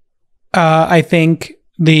I think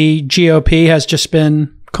the GOP has just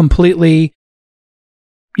been completely,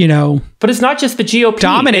 you know, but it's not just the GOP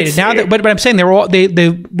dominated but I'm saying they're all I think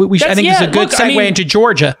this is a good segue into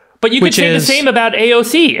Georgia. But you could say the same about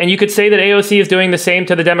AOC, and you could say that AOC is doing the same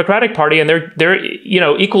to the Democratic Party, and they're you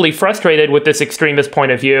know, equally frustrated with this extremist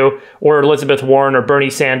point of view, or Elizabeth Warren or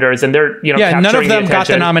Bernie Sanders, and they're, you know, none of them got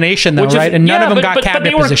the nomination though, right? And none of them got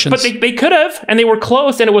cabinet positions. But they could have, and they were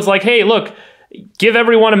close, and it was like, hey, look, give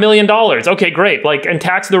everyone $1 million. Okay, great. Like, and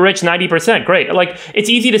tax the rich 90%. Great. Like, it's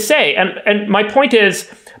easy to say. And my point is,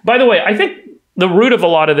 by the way, I think the root of a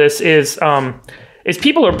lot of this is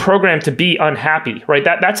people are programmed to be unhappy, right?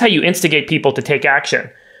 That's how you instigate people to take action.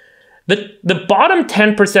 The bottom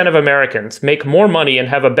 10% of Americans make more money and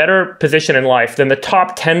have a better position in life than the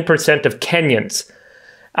top 10% of Kenyans.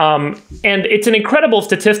 And it's an incredible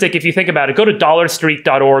statistic if you think about it. Go to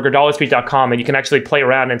dollarstreet.org or dollarstreet.com and you can actually play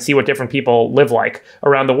around and see what different people live like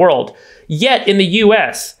around the world. Yet in the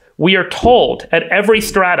US, we are told at every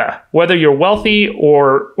strata, whether you're wealthy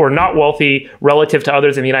or not wealthy relative to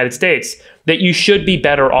others in the United States, that you should be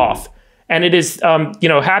better off. And it is, you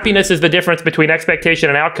know, happiness is the difference between expectation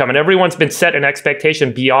and outcome. And everyone's been set an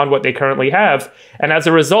expectation beyond what they currently have. And as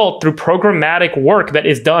a result, through programmatic work that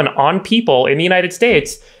is done on people in the United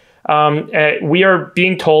States, we are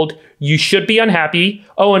being told you should be unhappy.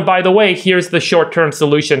 Oh, and by the way, here's the short-term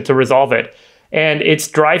solution to resolve it. And it's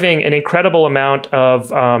driving an incredible amount of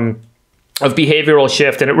behavioral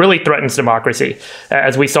shift, and it really threatens democracy,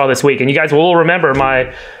 as we saw this week. And you guys will remember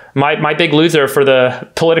my big loser for the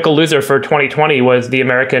political loser for 2020 was the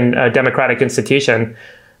American Democratic Institution,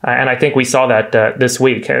 and I think we saw that this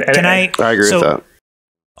week. I agree with that.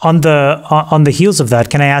 On the heels of that,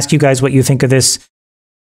 can I ask you guys what you think of this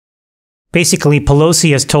Basically,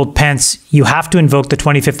 Pelosi has told Pence, you have to invoke the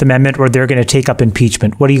 25th Amendment or they're going to take up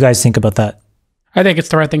impeachment. What do you guys think about that? I think it's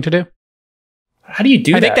the right thing to do. How do you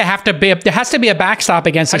do that? I think there has to be a backstop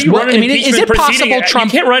against this. Is it possible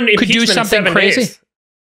Trump could do something crazy? Days.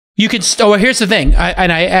 You could. Here's the thing.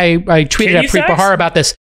 I tweeted at Preet Bharara about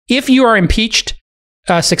this. If you are impeached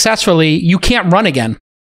successfully, you can't run again.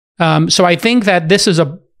 So I think that this is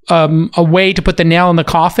a way to put the nail in the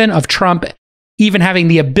coffin of Trump even having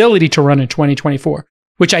the ability to run in 2024,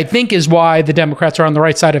 which I think is why the Democrats are on the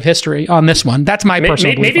right side of history on this one. That's my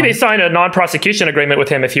personal belief. Maybe they sign a non-prosecution agreement with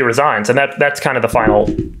him if he resigns, and that's kind of the final,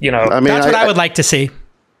 that's what I would like to see.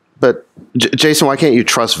 But Jason, why can't you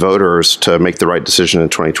trust voters to make the right decision in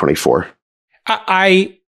 2024? Do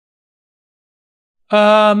I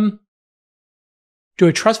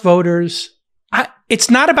trust voters? It's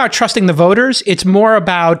not about trusting the voters. It's more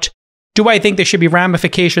about, do I think there should be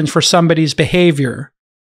ramifications for somebody's behavior?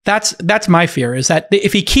 That's my fear, is that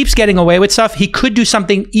if he keeps getting away with stuff, he could do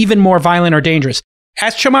something even more violent or dangerous.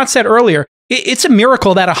 As Chamath said earlier, it's a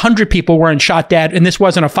miracle that 100 people weren't shot dead and this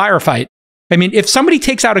wasn't a firefight. I mean, if somebody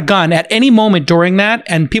takes out a gun at any moment during that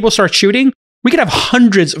and people start shooting, we could have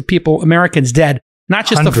hundreds of people, Americans, dead, not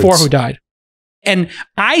just the 4 who died. And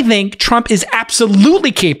I think Trump is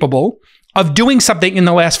absolutely capable of doing something in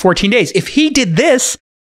the last 14 days. If he did this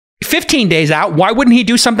 15 days out, why wouldn't he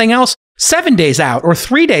do something else 7 days out or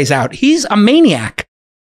 3 days out? He's a maniac.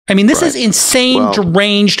 I mean, this is insane,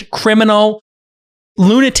 deranged, criminal,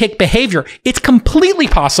 lunatic behavior. It's completely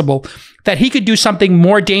possible that he could do something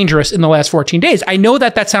more dangerous in the last 14 days. I know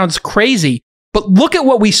that sounds crazy, but look at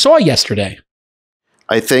what we saw yesterday.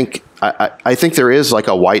 I think there is like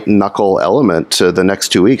a white knuckle element to the next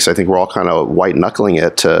 2 weeks. I think we're all kind of white knuckling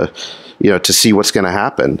it to see what's going to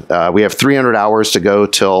happen. We have 300 hours to go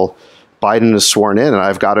till Biden is sworn in, and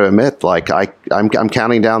I've got to admit, like I'm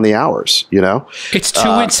counting down the hours. It's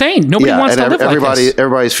too insane. Nobody wants to live like this.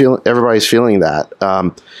 Everybody's feeling that.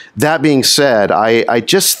 That being said, I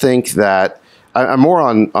just think that I'm more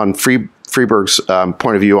on Friedberg's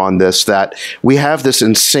point of view on this, that we have this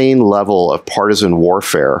insane level of partisan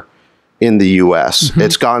warfare in the U.S. Mm-hmm.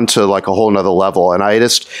 It's gone to like a whole nother level. And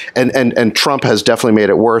and Trump has definitely made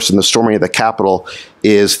it worse. And the storming of the Capitol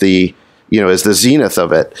is the zenith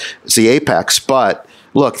of it. It's the apex. But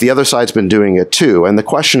look, the other side's been doing it too. And the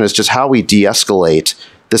question is just how we de-escalate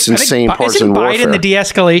this insane partisan warfare. Isn't Biden the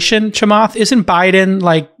de-escalation, Chamath? Isn't Biden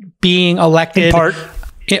like being elected? In part.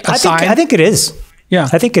 I think it is. Yeah.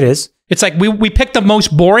 I think it is. It's like we picked the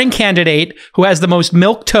most boring candidate who has the most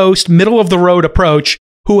milquetoast, middle of the road approach,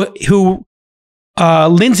 who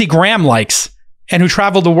Lindsey Graham likes and who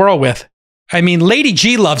traveled the world with. I mean, Lady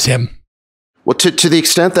G loves him. Well, to the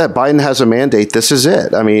extent that Biden has a mandate, this is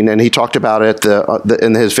it. I mean, and he talked about it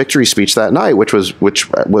in his victory speech that night, which was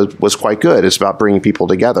quite good. It's about bringing people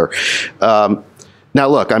together. Now,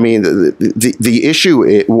 look, I mean, the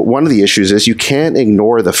issue, one of the issues is you can't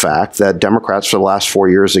ignore the fact that Democrats for the last 4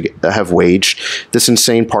 years have waged this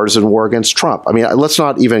insane partisan war against Trump. I mean, let's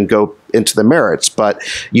not even go into the merits, but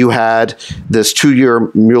you had this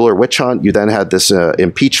 2-year Mueller witch hunt. You then had this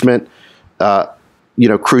impeachment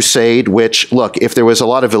crusade, which, look, if there was a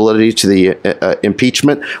lot of validity to the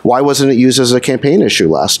impeachment, why wasn't it used as a campaign issue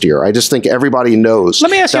last year? I just think everybody knows. Let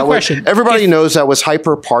me ask you a question. Everybody knows that was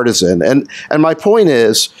hyper partisan. And my point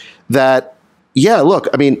is that, yeah, look,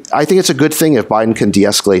 I mean, I think it's a good thing if Biden can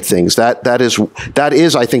de-escalate things. That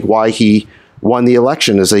is, I think, why he won the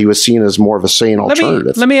election, is that he was seen as more of a sane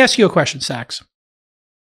alternative. Let me ask you a question, Sachs.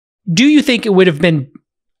 Do you think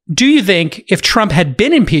if Trump had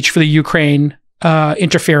been impeached for the Ukraine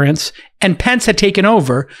interference and Pence had taken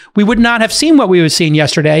over, we would not have seen what we were seeing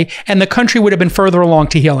yesterday, and the country would have been further along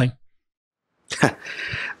to healing?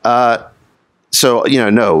 So,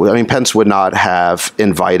 no. I mean, Pence would not have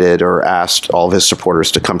invited or asked all of his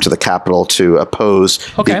supporters to come to the Capitol to oppose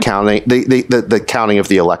the counting of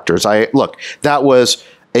the electors. Look, that was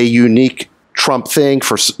a unique Trump thing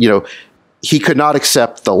for, he could not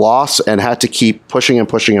accept the loss and had to keep pushing and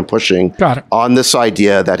pushing and pushing on this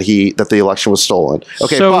idea that the election was stolen.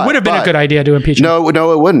 Okay, so it would have been a good idea to impeach him. No,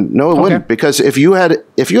 it wouldn't. No, it wouldn't, because if you had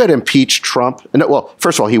impeached Trump, well,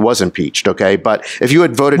 first of all, he was impeached. Okay, but if you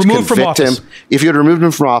had voted to convict him, if you had removed him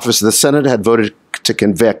from office, the Senate had voted to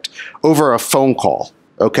convict over a phone call.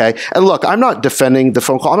 Okay, and look, I'm not defending the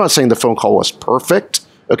phone call. I'm not saying the phone call was perfect.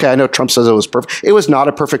 Okay, I know Trump says it was perfect. It was not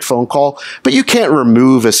a perfect phone call, but you can't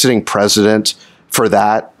remove a sitting president for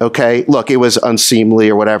that. Okay, look, it was unseemly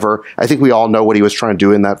or whatever. I think we all know what he was trying to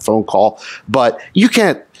do in that phone call, but you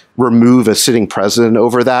can't remove a sitting president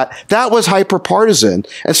over that. That was hyper partisan.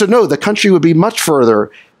 And so, no, the country would be much further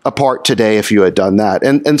apart today if you had done that.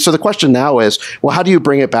 And so the question now is, well, how do you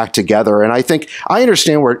bring it back together? And I think I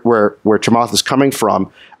understand where Chamath is coming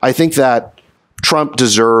from. I think that Trump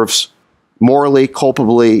deserves morally,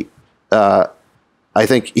 culpably, I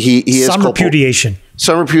think he is some culpable.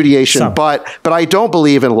 Some repudiation, but I don't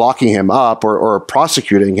believe in locking him up or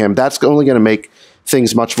prosecuting him. That's only going to make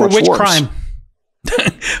things much worse. For which crime?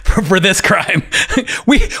 For this crime.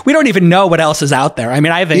 we don't even know what else is out there. I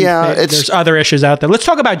mean, I think there's other issues out there. Let's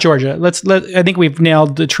talk about Georgia. I think we've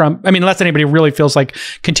nailed the Trump. I mean, unless anybody really feels like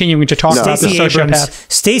continuing to talk about the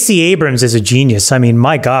sociopath. Stacey Abrams is a genius. I mean,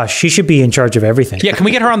 my gosh, she should be in charge of everything. Yeah, can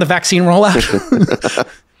we get her on the vaccine rollout?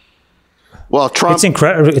 Well, Trump. It's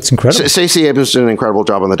incredible. Stacey Abrams did an incredible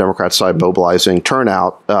job on the Democrat side mobilizing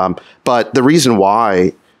turnout. But the reason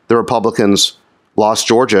why the Republicans lost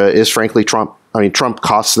Georgia is, frankly, Trump. I mean, Trump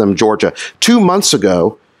cost them Georgia. 2 months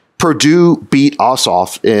ago, Perdue beat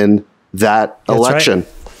Ossoff in that election. Right.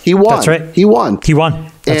 He won. That's right. He won.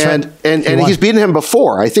 That's and right. And he's beaten him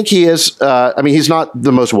before. I think he is. I mean, he's not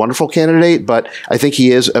the most wonderful candidate, but I think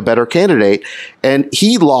he is a better candidate. And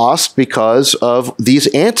he lost because of these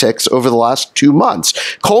antics over the last 2 months,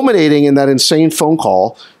 culminating in that insane phone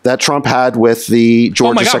call that Trump had with the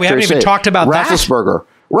Georgia Secretary of State. We haven't even talked about Rafflesberger.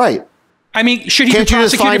 Right. I mean, should he be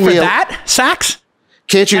prosecuted for that, Sachs?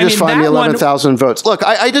 Can't you just find me 11,000 votes? Look,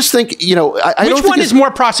 I just think, I don't think which one is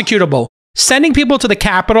more prosecutable? Sending people to the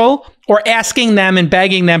Capitol or asking them and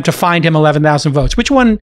begging them to find him 11,000 votes? Which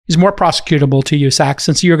one is more prosecutable to you, Sachs,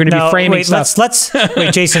 since you're going to be framing stuff? Let's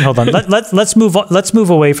wait, Jason, hold on. Let's move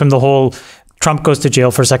away from the whole Trump goes to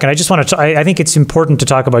jail for a second. I just want to, I think it's important to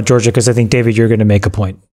talk about Georgia because I think, David, you're going to make a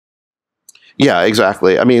point. Yeah,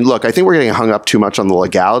 exactly. I mean, look, I think we're getting hung up too much on the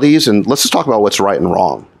legalities, and let's just talk about what's right and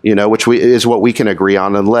wrong, which is what we can agree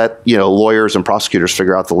on, and let, lawyers and prosecutors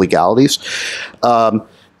figure out the legalities.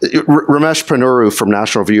 Ramesh Ponnuru from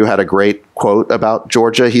National Review had a great quote about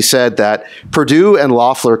Georgia. He said that Perdue and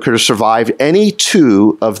Loeffler could have survived any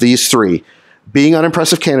two of these three, being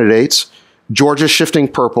unimpressive candidates, Georgia shifting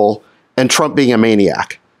purple, and Trump being a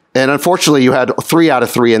maniac. And unfortunately, you had 3 out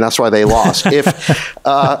of 3, and that's why they lost. It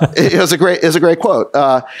was a great quote.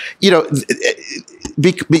 You had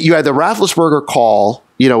the Rafflesberger call.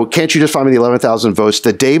 Can't you just find me the 11,000 votes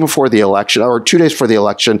the day before the election or 2 days before the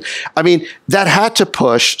election? I mean, that had to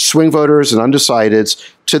push swing voters and undecideds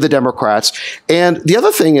to the Democrats. And the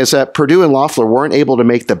other thing is that Perdue and Loeffler weren't able to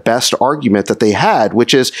make the best argument that they had,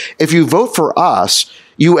 which is if you vote for us,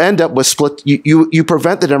 you end up with split. You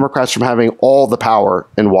prevent the Democrats from having all the power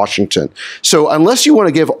in Washington. So unless you want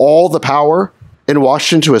to give all the power in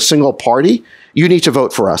Washington to a single party, you need to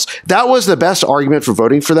vote for us. That was the best argument for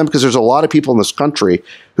voting for them, because there's a lot of people in this country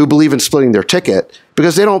who believe in splitting their ticket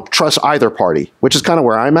because they don't trust either party, which is kind of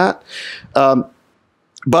where I'm at.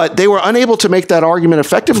 But they were unable to make that argument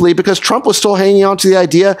effectively because Trump was still hanging on to the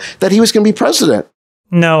idea that he was going to be president.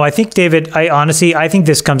 No, I think, David, I think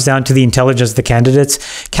this comes down to the intelligence of the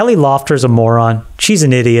candidates. Kelly Loeffler's a moron. She's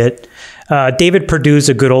an idiot. David Perdue's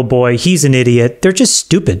a good old boy. He's an idiot. They're just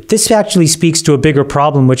stupid. This actually speaks to a bigger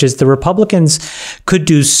problem, which is the Republicans could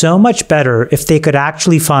do so much better if they could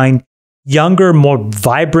actually find younger, more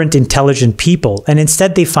vibrant, intelligent people. And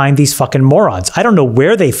instead they find these fucking morons. I don't know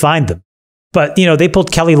where they find them. But, they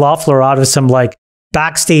pulled Kelly Loeffler out of some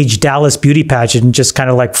backstage Dallas beauty pageant and just kind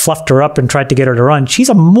of fluffed her up and tried to get her to run. She's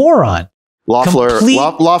a moron. Loeffler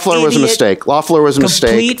was a mistake. Loeffler was a mistake.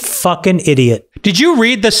 Complete fucking idiot. Did you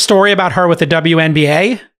read the story about her with the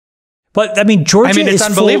WNBA? But I mean, Georgia it's is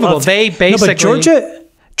unbelievable. They basically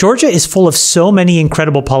Georgia is full of so many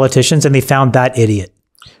incredible politicians, and they found that idiot.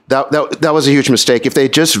 That was a huge mistake. If they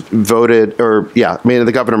just voted,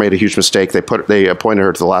 the governor made a huge mistake. They appointed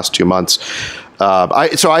her to the last 2 months.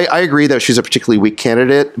 I agree that she's a particularly weak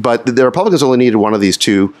candidate, but the Republicans only needed one of these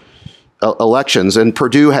two elections, and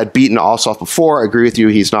Perdue had beaten Ossoff before. I agree with you.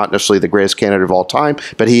 He's not necessarily the greatest candidate of all time,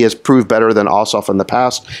 but he has proved better than Ossoff in the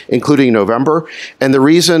past, including November. And the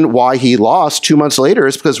reason why he lost 2 months later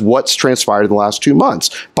is because what's transpired in the last 2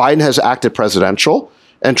 months. Biden has acted presidential,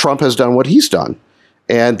 and Trump has done what he's done.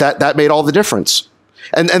 And that made all the difference.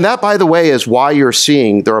 And that, by the way, is why you're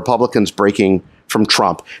seeing the Republicans breaking from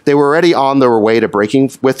Trump. They were already on their way to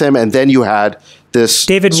breaking with him, and then you had this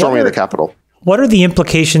storming of the Capitol. What are the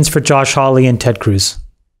implications for Josh Hawley and Ted Cruz?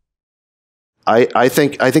 I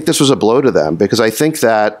think this was a blow to them, because I think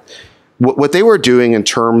that what they were doing in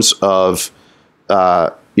terms of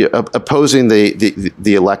opposing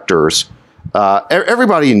the electors,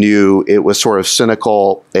 everybody knew it was sort of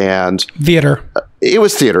cynical and theater. It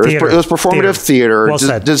was theater. It was performative theater, Well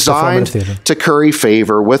said. designed Performative theater. to curry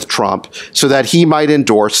favor with Trump so that he might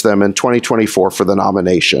endorse them in 2024 for the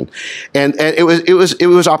nomination. And it was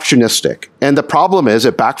opportunistic. And the problem is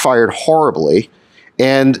it backfired horribly.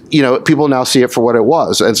 And, people now see it for what it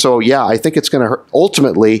was. And so, yeah, I think it's going to hurt.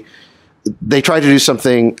 Ultimately, they tried to do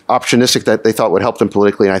something opportunistic that they thought would help them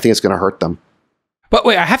politically, and I think it's going to hurt them. But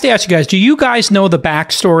wait, I have to ask you guys, do you guys know the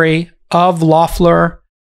backstory of Loeffler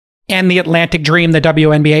and the Atlantic Dream, the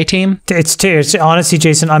WNBA team? It's honestly,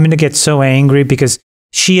 Jason, I'm going to get so angry because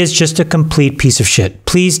she is just a complete piece of shit.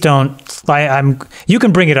 Please don't. You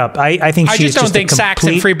can bring it up. I think I she's just don't think Sachs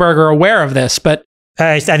and Friedberg are aware of this, but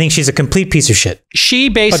I think she's a complete piece of shit. She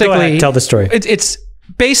basically Go ahead, tell the story. It's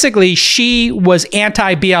basically she was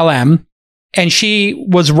anti-BLM, and she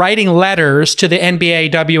was writing letters to the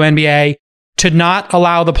NBA, WNBA to not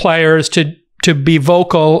allow the players to be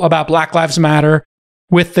vocal about Black Lives Matter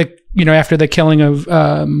with the after the killing of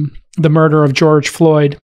the murder of George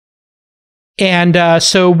Floyd. And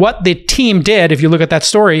so what the team did, if you look at that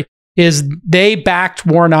story, is they backed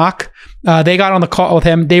Warnock. They got on the call with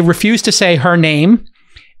him. They refused to say her name,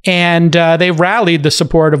 and they rallied the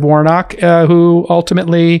support of Warnock, who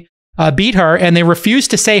ultimately beat her. And they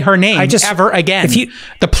refused to say her name ever again.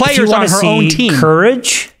 The players on her own team.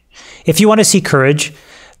 If you want to see courage,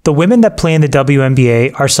 the women that play in the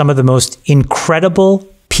WNBA are some of the most incredible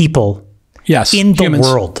people in the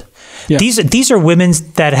world. Yeah. These are women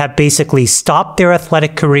that have basically stopped their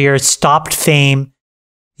athletic careers, stopped fame,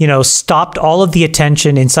 stopped all of the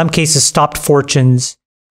attention, in some cases stopped fortunes,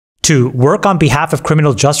 to work on behalf of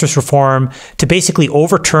criminal justice reform, to basically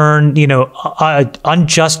overturn,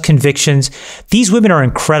 unjust convictions. These women are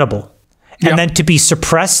incredible. And then to be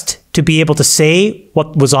suppressed, to be able to say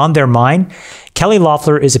what was on their mind, Kelly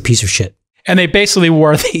Loeffler is a piece of shit. And they basically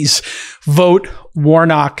wore these Vote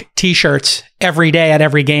Warnock t-shirts every day at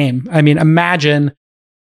every game. I mean, imagine.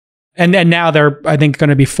 And now they're, I think, going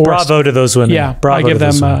to be forced. Bravo to those women. Yeah, bravo I give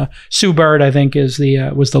them. Sue Bird, I think, was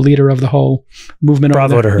the leader of the whole movement.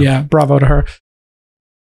 Bravo to her. Yeah, bravo to her.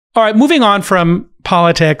 All right, moving on from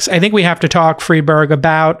politics, I think we have to talk, Friedberg,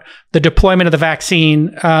 about the deployment of the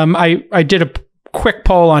vaccine. I did a quick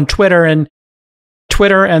poll on Twitter, and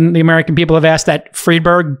the American people have asked that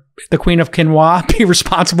Friedberg, the Queen of Quinoa, be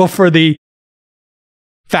responsible for the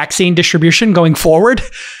vaccine distribution going forward.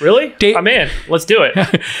 Really? I'm in. Let's do it.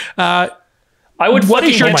 I would. What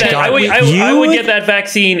is your take? I would get that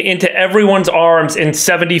vaccine into everyone's arms in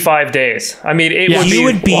 75 days. I mean, it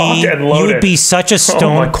would be locked and loaded. You would be such a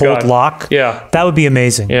stone cold lock. Yeah, that would be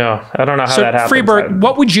amazing. Yeah, I don't know how that happens. Friedberg,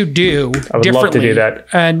 what would you do differently? I would love to do that.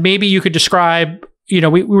 And maybe you could describe.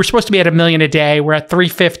 We were supposed to be at 1 million a day. We're at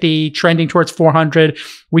 350, trending towards 400.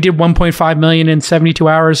 We did 1.5 million in 72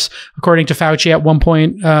 hours, according to Fauci, at one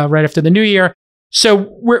point right after the new year. So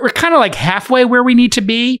we're kind of like halfway where we need to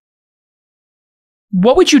be.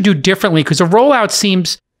 What would you do differently? Because the rollout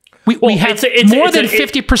seems we have more than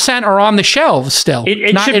 50% are on the shelves still,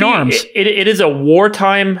 not in arms. It is a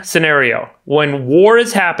wartime scenario. When war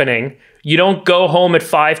is happening, you don't go home at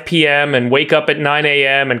 5 p.m. and wake up at 9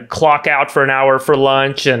 a.m. and clock out for an hour for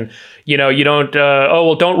lunch. And, you don't,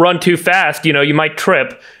 don't run too fast. You might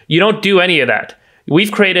trip. You don't do any of that.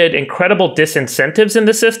 We've created incredible disincentives in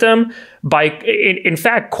the system. In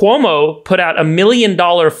fact, Cuomo put out $1 million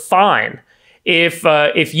fine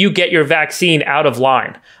if you get your vaccine out of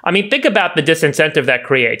line. I mean, think about the disincentive that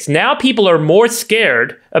creates. Now people are more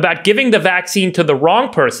scared about giving the vaccine to the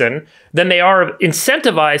wrong person than they are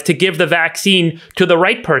incentivized to give the vaccine to the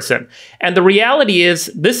right person. And the reality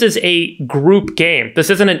is, this is a group game.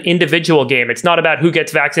 This isn't an individual game. It's not about who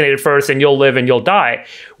gets vaccinated first and you'll live and you'll die.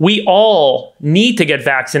 We all need to get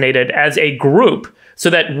vaccinated as a group, so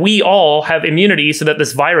that we all have immunity so that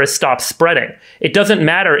this virus stops spreading. It doesn't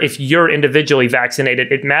matter if you're individually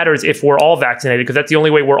vaccinated. It matters if we're all vaccinated, because that's the only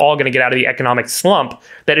way we're all going to get out of the economic slump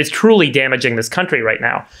that is truly damaging this country right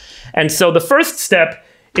now. And so the first step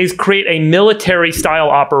is create a military-style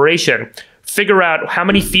operation. Figure out how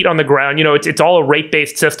many feet on the ground. It's all a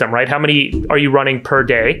rate-based system, right? How many are you running per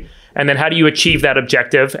day? And then how do you achieve that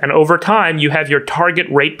objective? And over time, you have your target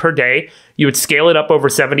rate per day. You would scale it up over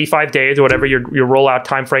 75 days, or whatever your rollout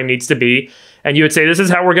time frame needs to be. And you would say, this is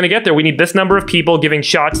how we're going to get there. We need this number of people giving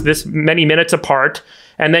shots this many minutes apart.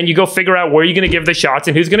 And then you go figure out where you're going to give the shots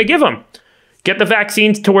and who's going to give them. Get the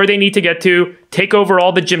vaccines to where they need to get to. Take over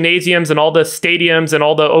all the gymnasiums and all the stadiums and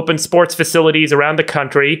all the open sports facilities around the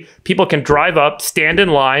country. People can drive up, stand in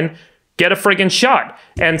line, get a friggin' shot.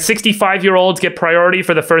 And 65-year-olds get priority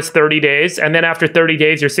for the first 30 days. And then after 30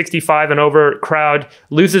 days, your 65 and over crowd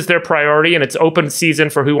loses their priority, and it's open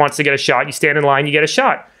season for who wants to get a shot. You stand in line, you get a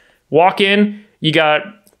shot. Walk in, You got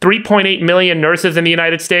 3.8 million nurses in the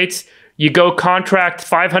United States. You go contract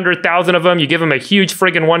 500,000 of them. You give them a huge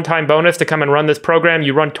friggin' one-time bonus to come and run this program.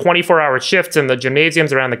 You run 24-hour shifts in the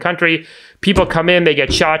gymnasiums around the country. People come in, they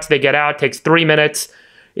get shots, they get out. It takes 3 minutes.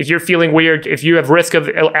 If you're feeling weird, if you have risk of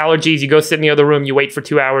allergies, you go sit in the other room, you wait for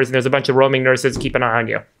 2 hours, and there's a bunch of roaming nurses keep an eye on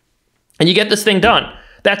you. And you get this thing done.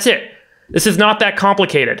 That's it. This is not that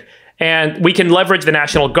complicated. And we can leverage the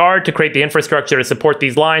National Guard to create the infrastructure to support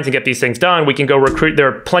these lines and get these things done. We can go recruit. There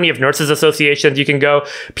are plenty of nurses associations. You can go.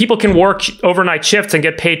 People can work overnight shifts and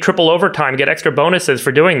get paid triple overtime, get extra bonuses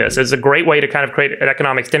for doing this. It's a great way to kind of create an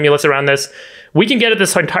economic stimulus around this. We can get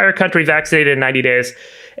this entire country vaccinated in 90 days.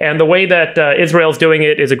 And the way that Israel's doing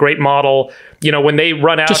it is a great model. You know, when they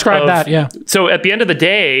run out Describe that, yeah. So at the end of the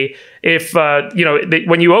day, if,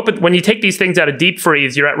 when you take these things out of deep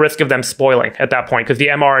freeze, you're at risk of them spoiling at that point because the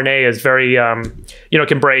mRNA is very,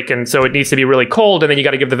 can break. And so it needs to be really cold. And then you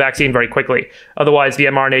got to give the vaccine very quickly. Otherwise, the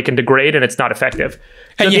mRNA can degrade and it's not effective.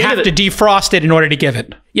 So and you have to defrost it in order to give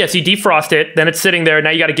it. Yes, you defrost it, then it's sitting there.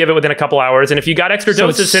 Now you got to give it within a couple hours. And if you got extra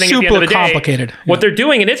doses sitting at the end of the day, complicated. What they're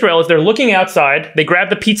doing in Israel is they're looking outside. They grab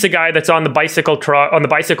the pizza guy that's on the bicycle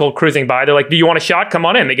cruising by. They're like, "Do you want a shot? Come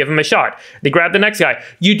on in." They give him a shot. They grab the next guy.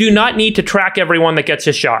 You do not need to track everyone that gets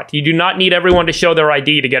a shot. You do not need everyone to show their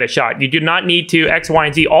ID to get a shot. You do not need to X, Y,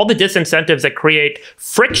 and Z. All the disincentives that create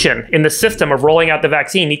friction in the system of rolling out the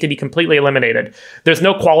vaccine need to be completely eliminated. There's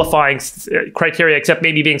no qualifying criteria except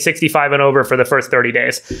maybe being 65 and over for the first 30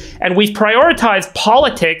 days. And we've prioritized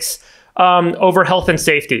politics over health and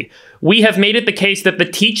safety. We have made it the case that the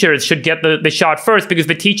teachers should get the shot first because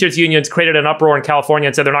the teachers unions created an uproar in California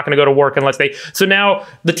and said they're not going to go to work unless they. So now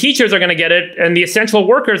the teachers are going to get it and the essential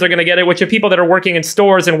workers are going to get it, which are people that are working in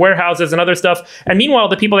stores and warehouses and other stuff. And meanwhile,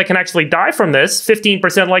 the people that can actually die from this,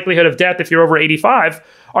 15% likelihood of death if you're over 85,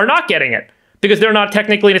 are not getting it, because they're not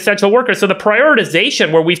technically an essential worker. So the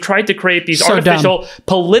prioritization where we've tried to create these artificial,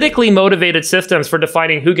 politically motivated systems for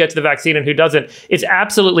defining who gets the vaccine and who doesn't is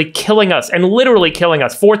absolutely killing us and literally killing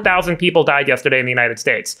us. 4,000 people died yesterday in the United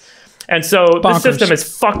States. And so this system is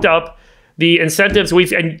fucked up. The incentives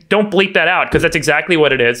and don't bleep that out because that's exactly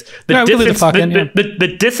what it is. The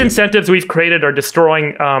disincentives we've created are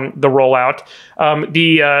destroying the rollout.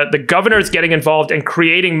 The governors getting involved and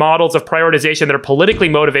creating models of prioritization that are politically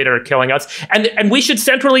motivated are killing us. And we should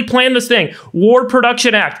centrally plan this thing. War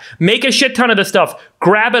Production Act. Make a shit ton of this stuff.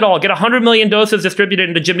 Grab it all. Get 100 million doses distributed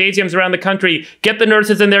into gymnasiums around the country. Get the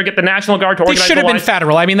nurses in there. Get the National Guard to organize. They should have been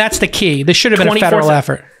federal. I mean, that's the key. This should have been a federal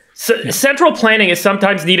effort. So central planning is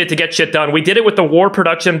sometimes needed to get shit done. We did it with the War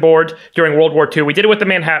Production Board during World War II. We did it with the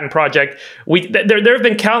Manhattan Project. There have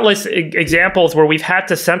been countless examples where we've had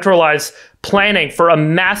to centralize planning for a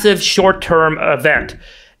massive short-term event.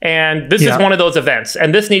 And this is one of those events.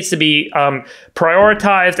 And this needs to be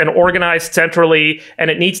prioritized and organized centrally.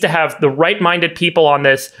 And it needs to have the right-minded people on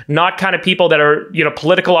this, not kind of people that are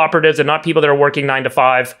political operatives and not people that are working 9 to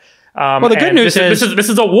 5. Well, the good news is this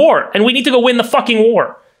is a war, and we need to go win the fucking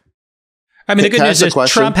war. I mean, the good news is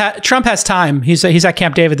Trump has time. He's at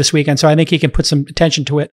Camp David this weekend, so I think he can put some attention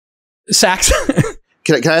to it. Sachs.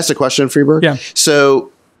 Can I ask a question, Friedberg? Yeah.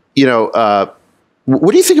 So,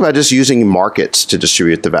 what do you think about just using markets to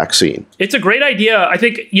distribute the vaccine? It's a great idea. I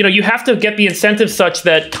think, you have to get the incentive such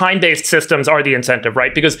that time-based systems are the incentive,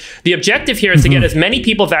 right? Because the objective here is to get as many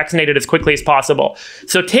people vaccinated as quickly as possible.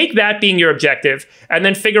 So take that being your objective and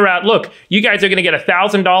then figure out, look, you guys are going to get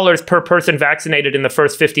 $1,000 per person vaccinated in the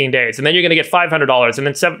first 15 days. And then you're going to get $500 and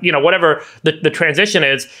then, whatever the transition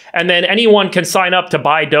is. And then anyone can sign up to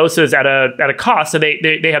buy doses at a cost. So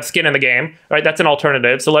they have skin in the game, right? That's an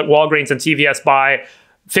alternative. So let Walgreens and CVS buy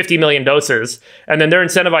 50 million doses, and then they're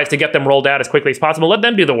incentivized to get them rolled out as quickly as possible. Let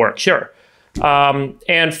them do the work, sure.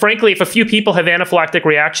 And frankly, if a few people have anaphylactic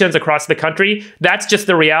reactions across the country, that's just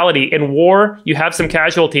the reality. In war, you have some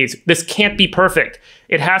casualties. This can't be perfect.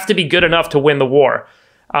 It has to be good enough to win the war.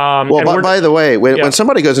 By the way, when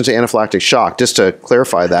somebody goes into anaphylactic shock, just to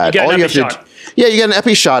clarify that, you get an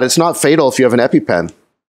epi shot. It's not fatal if you have an EpiPen.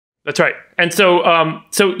 That's right. And so,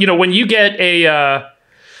 when you get a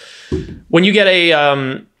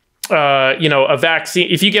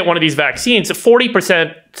vaccine, if you get one of these vaccines,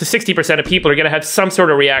 40% to 60% of people are going to have some sort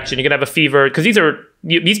of reaction. You're going to have a fever because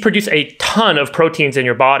these produce a ton of proteins in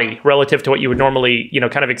your body relative to what you would normally,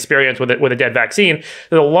 kind of experience with a dead vaccine.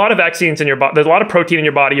 There's a lot of vaccines in your body. There's a lot of protein in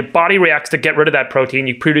your body. Your body reacts to get rid of that protein.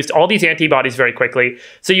 You produce all these antibodies very quickly.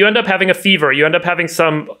 So you end up having a fever. You end up having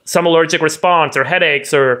some allergic response or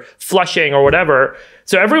headaches or flushing or whatever.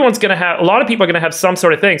 So a lot of people are going to have some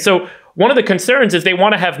sort of thing. So one of the concerns is they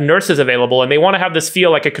want to have nurses available and they want to have this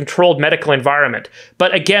feel like a controlled medical environment.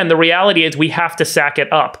 But again, the reality is we have to sack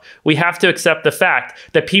it up. We have to accept the fact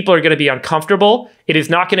that people are going to be uncomfortable. It is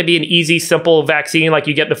not going to be an easy, simple vaccine like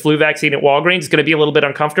you get the flu vaccine at Walgreens. It's going to be a little bit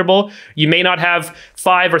uncomfortable. You may not have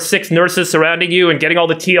 5 or 6 nurses surrounding you and getting all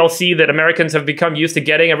the TLC that Americans have become used to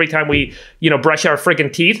getting every time we, brush our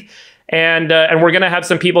friggin' teeth. And we're going to have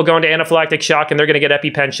some people going to anaphylactic shock, and they're going to get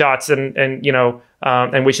EpiPen shots, and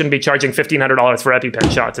we shouldn't be charging $1,500 for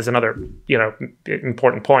EpiPen shots is another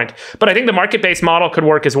important point. But I think the market-based model could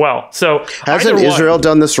work as well. So hasn't Israel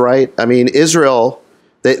done this right? I mean, Israel,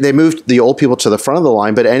 they moved the old people to the front of the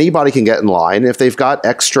line, but anybody can get in line. If they've got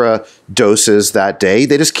extra doses that day,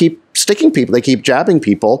 they just keep sticking people. They keep jabbing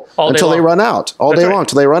people until they run out. All day long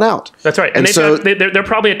until they run out. That's right. And they're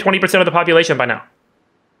probably at 20% of the population by now.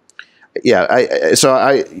 Yeah,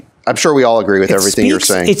 I'm sure we all agree with everything you're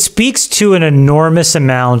saying. It speaks to an enormous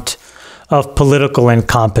amount of political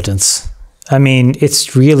incompetence. I mean,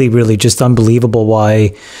 it's really, really just unbelievable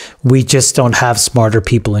why we just don't have smarter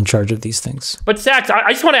people in charge of these things. But Sachs,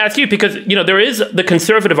 I just want to ask you, because, there is the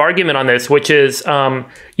conservative argument on this, which is,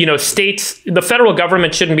 states, the federal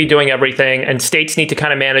government shouldn't be doing everything, and states need to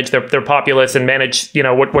kind of manage their populace and manage,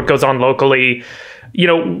 what goes on locally.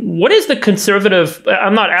 What is the conservative,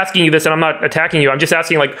 I'm not asking you this and I'm not attacking you, I'm just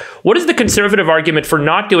asking, what is the conservative argument for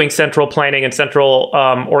not doing central planning and central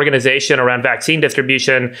organization around vaccine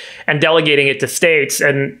distribution and delegating it to states?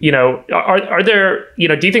 And, are there,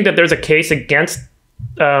 do you think that there's a case against,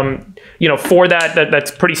 for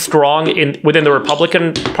that's pretty strong within the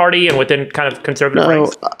Republican Party and within kind of conservative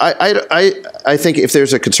ranks? I think if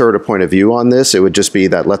there's a conservative point of view on this, it would just be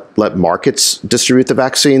that let markets distribute the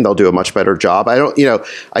vaccine. They'll do a much better job.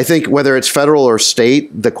 I think whether it's federal or state,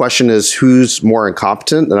 the question is who's more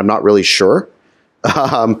incompetent, and I'm not really sure.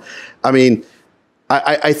 I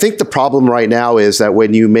think the problem right now is that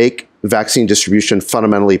when you make vaccine distribution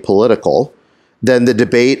fundamentally political, then the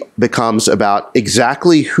debate becomes about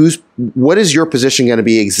exactly what is your position going to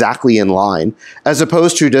be exactly in line, as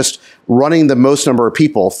opposed to just running the most number of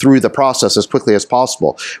people through the process as quickly as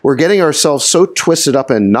possible. We're getting ourselves so twisted up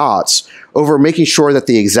in knots over making sure that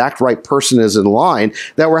the exact right person is in line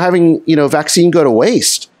that we're having, vaccine go to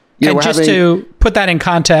waste. To put that in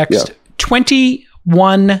context,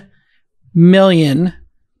 21 million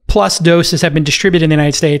plus doses have been distributed in the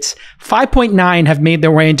United States. 5.9 have made their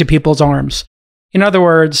way into people's arms. In other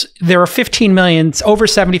words, there are 15 million, over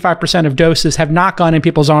 75% of doses have not gone in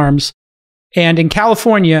people's arms. And in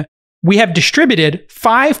California, we have distributed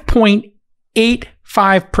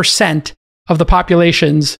 5.85% of the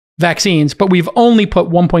population's vaccines, but we've only put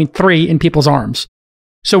 1.3 in people's arms.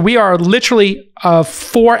 So we are literally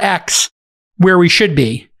 4x where we should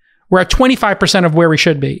be. We're at 25% of where we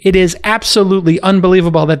should be. It is absolutely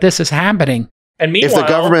unbelievable that this is happening. And meanwhile,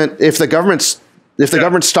 if the government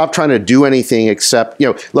stopped trying to do anything except,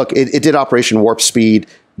 look, it did Operation Warp Speed.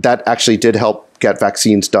 That actually did help get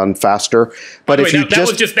vaccines done faster. But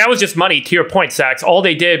that was just money. To your point, Sachs, all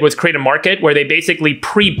they did was create a market where they basically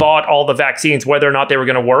pre-bought all the vaccines, whether or not they were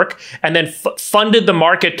going to work, and then funded the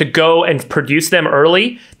market to go and produce them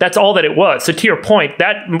early. That's all that it was. So to your point,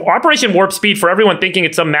 that Operation Warp Speed, for everyone thinking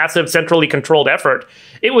it's some massive centrally controlled effort,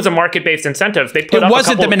 it was a market-based incentive. It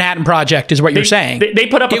wasn't the Manhattan Project, is what you're saying. They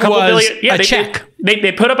put up a couple billion. Yeah, check.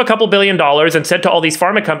 They put up a couple $2 billion and said to all these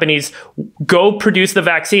pharma companies, go produce the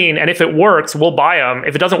vaccine, and if it works, we'll buy them.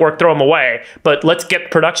 If it doesn't work, throw them away. But let's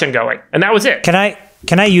get production going. And that was it. Can I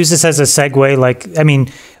use this as a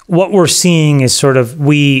segue? What we're seeing is sort of,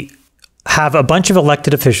 we have a bunch of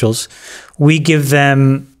elected officials. We give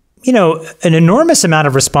them, an enormous amount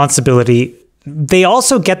of responsibility. They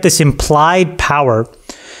also get this implied power.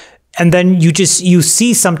 And then you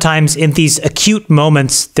see sometimes in these acute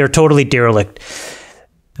moments, they're totally derelict.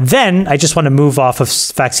 Then, I just want to move off of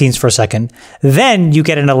vaccines for a second. Then you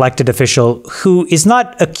get an elected official who is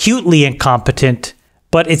not acutely incompetent,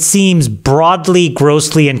 but it seems broadly,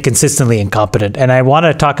 grossly, and consistently incompetent. And I want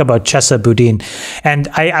to talk about Chesa Boudin. And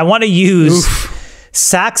I want to use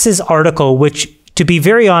Sachs's article, which, to be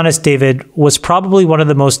very honest, David, was probably one of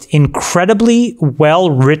the most incredibly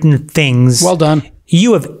well-written things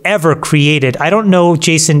you have ever created. I don't know,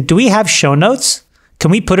 Jason, do we have show notes? Can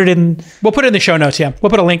we put it in? We'll put it in the show notes, yeah. We'll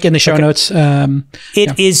put a link in the show notes.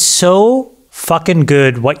 It is so fucking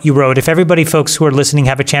good what you wrote. If everybody, folks who are listening,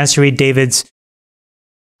 have a chance to read David's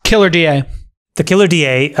Killer DA. The Killer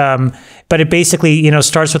DA. But it basically,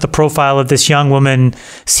 starts with a profile of this young woman,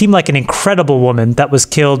 seemed like an incredible woman that was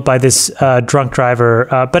killed by this drunk driver.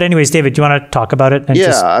 But anyways, David, do you want to talk about it?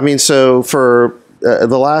 So for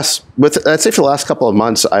the last couple of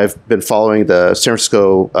months, I've been following the San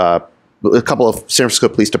Francisco a couple of San Francisco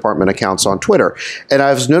Police Department accounts on Twitter. And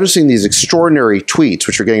I was noticing these extraordinary tweets,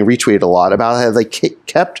 which are getting retweeted a lot, about how they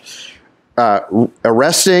kept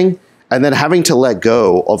arresting and then having to let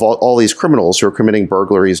go of all these criminals who are committing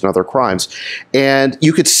burglaries and other crimes. And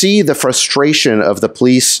you could see the frustration of the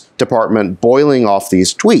police department boiling off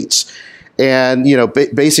these tweets. And,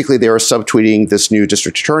 basically they were subtweeting this new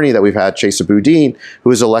district attorney that we've had, Chesa Boudin, who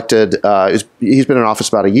was elected, he's been in office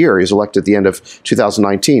about a year. He was elected at the end of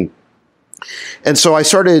 2019. And so I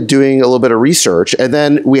started doing a little bit of research, and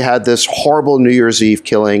then we had this horrible New Year's Eve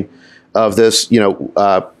killing of this,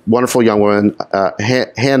 wonderful young woman,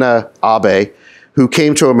 Hannah Abe, who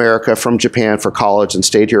came to America from Japan for college and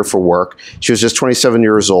stayed here for work. She was just 27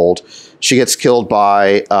 years old. She gets killed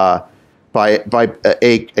by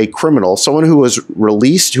a criminal, someone who was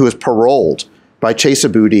released, who was paroled by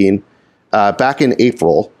Chesa Boudin back in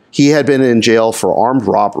April. He had been in jail for armed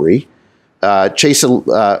robbery.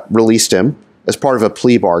 Chesa released him as part of a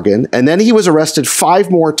plea bargain, and then he was arrested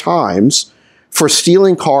 5 more times for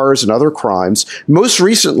stealing cars and other crimes, most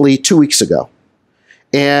recently 2 weeks ago.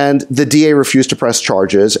 And the DA refused to press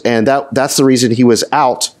charges, and that's the reason he was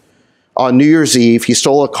out on New Year's Eve. He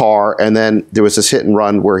stole a car, and then there was this hit and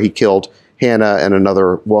run where he killed Hannah and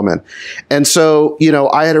another woman. And so,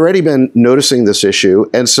 I had already been noticing this issue,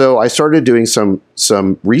 and so I started doing some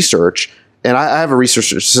research, and I have a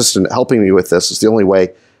research assistant helping me with this. It's the only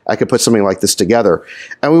way I could put something like this together.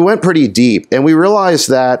 And we went pretty deep, and we realized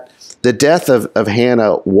that the death of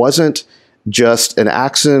Hannah wasn't just an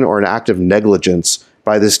accident or an act of negligence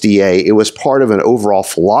by this DA. It was part of an overall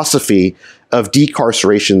philosophy of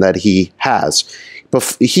decarceration that he has.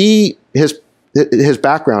 But his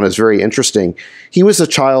background is very interesting. He was a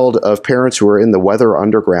child of parents who were in the Weather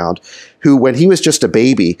Underground, who, when he was just a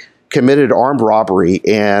baby, committed armed robbery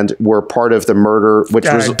and were part of the murder, which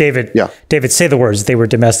was David. Yeah, David, say the words. They were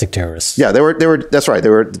domestic terrorists. Yeah, they were. That's right. They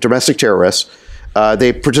were domestic terrorists.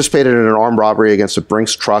 They participated in an armed robbery against a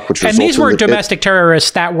Brinks truck, which and these were domestic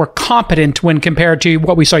terrorists that were competent when compared to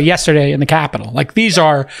what we saw yesterday in the Capitol. Like, these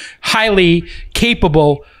are highly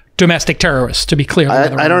capable domestic terrorists, to be clear.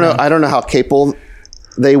 I don't know. I don't know how capable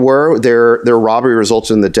they were. Their robbery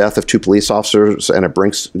resulted in the death of 2 police officers and a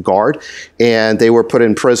Brinks guard, and they were put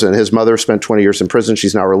in prison. His mother spent 20 years in prison.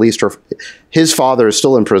 She's now released. His father is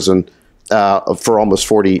still in prison for almost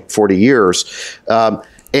 40 years.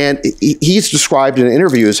 And he's described in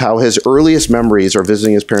interviews how his earliest memories are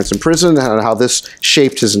visiting his parents in prison and how this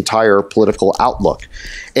shaped his entire political outlook.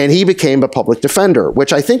 And he became a public defender,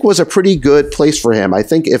 which I think was a pretty good place for him. I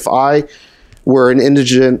think if I were an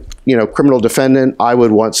indigent, criminal defendant, I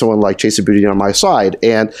would want someone like Chesa Boudin on my side.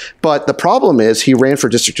 But the problem is he ran for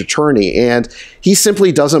district attorney, and he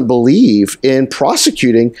simply doesn't believe in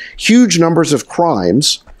prosecuting huge numbers of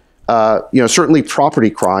crimes. Certainly property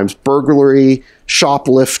crimes, burglary,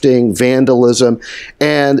 shoplifting, vandalism,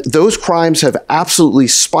 and those crimes have absolutely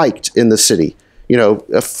spiked in the city. A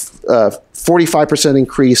 45%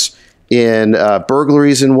 increase in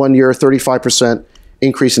burglaries in 1 year, 35%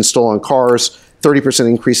 increase in stolen cars, 30%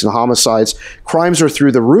 increase in homicides. Crimes are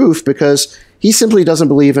through the roof because he simply doesn't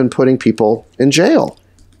believe in putting people in jail.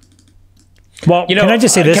 Well, can I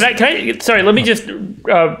just say this? Sorry, let me just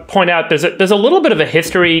point out there's a little bit of a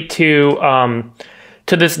history to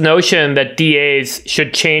this notion that DAs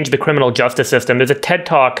should change the criminal justice system. There's a TED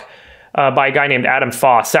Talk by a guy named Adam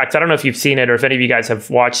Foss. Sachs, I don't know if you've seen it or if any of you guys have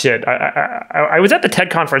watched it. I was at the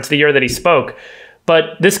TED conference the year that he spoke,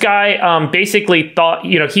 but this guy basically thought,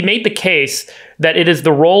 he made the case that it is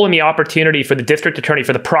the role and the opportunity for the district attorney,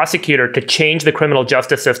 for the prosecutor, to change the criminal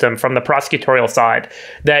justice system from the prosecutorial side,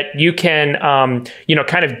 that you can,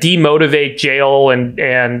 kind of demotivate jail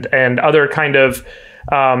and other kind of,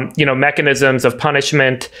 mechanisms of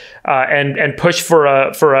punishment, and push for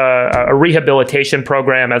a rehabilitation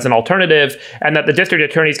program as an alternative, and that the district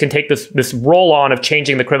attorneys can take this role on of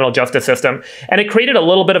changing the criminal justice system. And it created a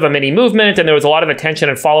little bit of a mini movement, and there was a lot of attention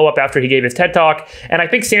and follow up after he gave his TED Talk. And I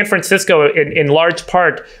think San Francisco, in large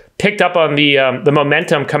part, picked up on the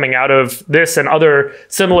momentum coming out of this and other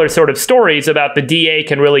similar sort of stories about the DA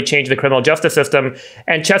can really change the criminal justice system,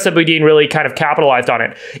 and Chesa Boudin really kind of capitalized on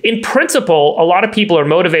it. In principle, a lot of people are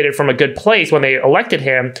motivated from a good place when they elected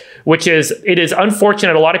him, which is, it is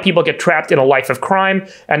unfortunate a lot of people get trapped in a life of crime,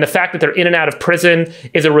 and the fact that they're in and out of prison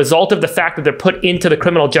is a result of the fact that they're put into the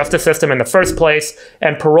criminal justice system in the first place,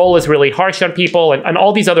 and parole is really harsh on people, and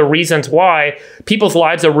all these other reasons why people's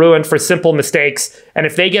lives are ruined for simple mistakes. And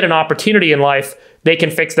if they get an opportunity in life, they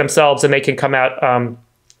can fix themselves and they can come out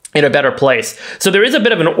in a better place. So there is a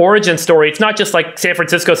bit of an origin story. It's not just like San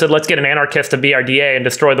Francisco said, let's get an anarchist to be our DA and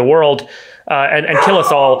destroy the world and kill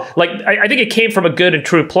us all. Like, I think it came from a good and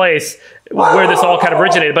true place where this all kind of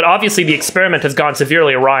originated. But obviously the experiment has gone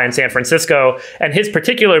severely awry in San Francisco, and his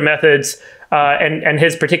particular methods and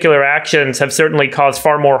his particular actions have certainly caused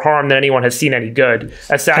far more harm than anyone has seen any good,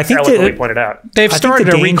 as Sachs eloquently pointed out. They've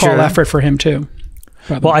started a recall effort for him too.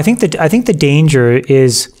 Well, I think the danger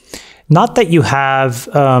is not that you have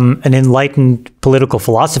an enlightened political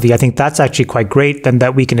philosophy. I think that's actually quite great, and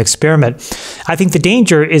that we can experiment. I think the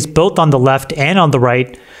danger is both on the left and on the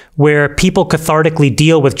right, where people cathartically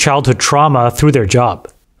deal with childhood trauma through their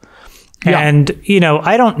job. Yeah. And, you know,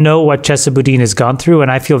 I don't know what Chesaboudin has gone through,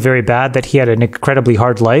 and I feel very bad that he had an incredibly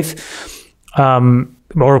hard life,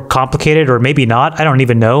 or complicated, or maybe not. I don't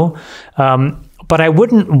even know. But I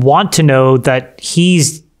wouldn't want to know that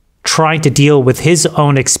he's trying to deal with his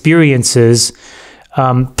own experiences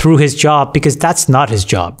through his job, because that's not his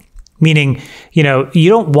job. Meaning, you know, you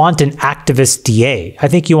don't want an activist DA. I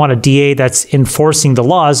think you want a DA that's enforcing the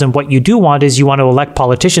laws. And what you do want is you want to elect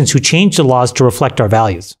politicians who change the laws to reflect our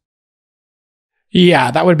values.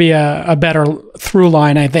 Yeah, that would be a better through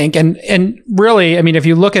line, I think. And really, I mean, if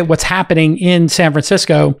you look at what's happening in San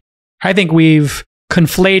Francisco, I think we've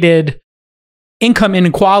conflated income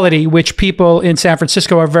inequality, which people in San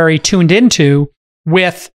Francisco are very tuned into,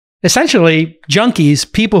 with essentially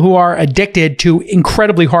junkies, people who are addicted to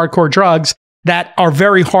incredibly hardcore drugs that are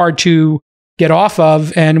very hard to get off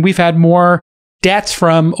of. And we've had more deaths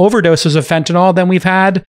from overdoses of fentanyl than we've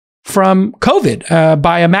had from COVID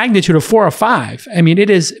by a magnitude of 4 or 5. I mean,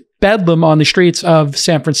 it is bedlam on the streets of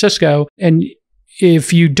San Francisco. And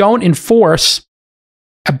if you don't enforce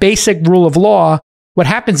a basic rule of law, what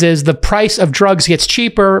happens is the price of drugs gets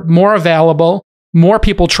cheaper, more available, more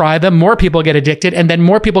people try them, more people get addicted, and then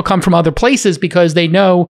more people come from other places because they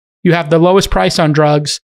know you have the lowest price on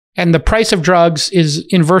drugs. And the price of drugs is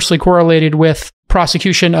inversely correlated with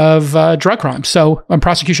prosecution of drug crimes. So,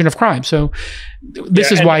 prosecution of crime. So,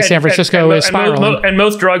 this is why San Francisco is spiraling. And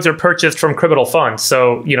most drugs are purchased from criminal funds.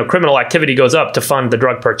 So, you know, criminal activity goes up to fund the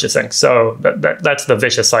drug purchasing. So that's the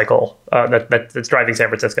vicious cycle that's driving San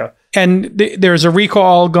Francisco. And there's a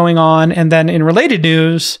recall going on. And then in related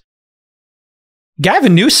news,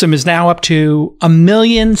 Gavin Newsom is now up to 1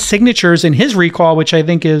 million signatures in his recall, which I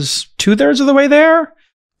think is 2/3 of the way there.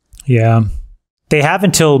 Yeah. They have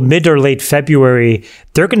until mid or late February.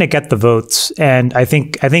 They're going to get the votes. And I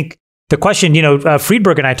think the question, you know,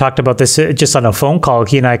 Friedberg and I talked about this just on a phone call.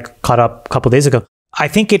 He and I caught up a couple of days ago. I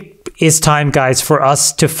think it is time, guys, for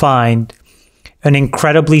us to find an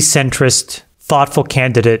incredibly centrist, thoughtful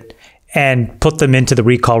candidate and put them into the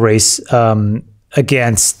recall race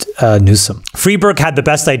against Newsom. Friedberg had the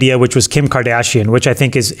best idea, which was Kim Kardashian, which I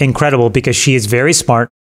think is incredible because she is very smart.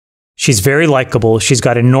 She's very likable. She's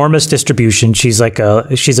got enormous distribution. She's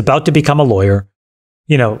about to become a lawyer.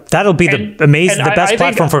 You know, that'll be the best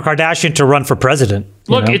platform for Kardashian to run for president.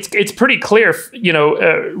 Look, it's pretty clear, you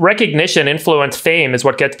know, recognition, influence, fame is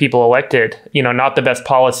what gets people elected, you know, not the best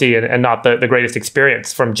policy and not the greatest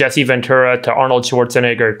experience. From Jesse Ventura to Arnold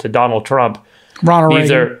Schwarzenegger to Donald Trump. Ronald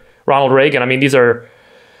Reagan. I mean, these are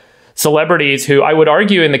celebrities who I would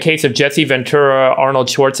argue in the case of Jesse Ventura, Arnold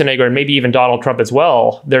Schwarzenegger, and maybe even Donald Trump as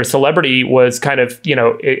well, their celebrity was kind of, you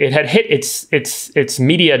know, it had hit its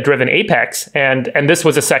media-driven apex, and this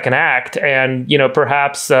was a second act. And, you know,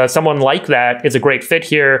 perhaps someone like that is a great fit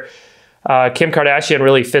here. Kim Kardashian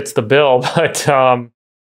really fits the bill, but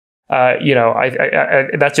you know, I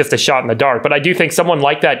that's just a shot in the dark. But I do think someone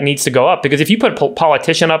like that needs to go up, because if you put a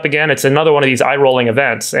politician up again, it's another one of these eye-rolling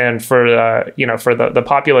events. And for you know, for the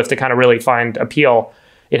populace to kind of really find appeal,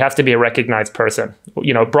 it has to be a recognized person,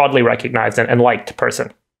 you know, broadly recognized and liked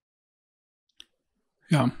person.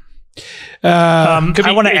 Yeah.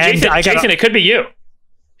 I want to end. Jason, it could be you.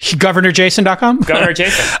 GovernorJason.com? Governor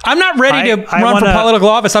Jason. I'm not ready to run for political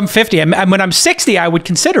office. I'm 50. And when I'm 60, I would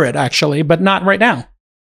consider it, actually, but not right now.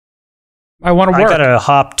 I want to work. I got to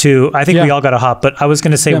hop too. I think we all got to hop, but I was going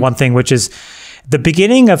to say one thing, which is the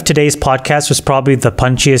beginning of today's podcast was probably the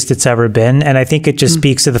punchiest it's ever been. And I think it just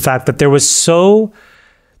speaks to the fact that the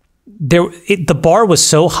bar was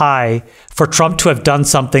so high for Trump to have done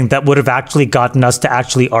something that would have actually gotten us to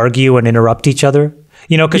actually argue and interrupt each other.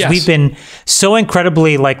 You know, because we've been so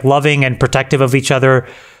incredibly like loving and protective of each other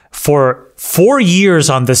for 4 years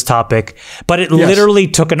on this topic, but it literally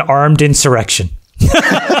took an armed insurrection.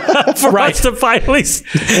 For us to finally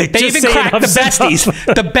they even cracked the besties.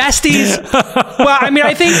 The besties. Well, I mean,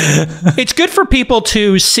 I think it's good for people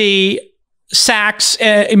to see Sachs,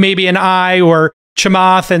 maybe an I, or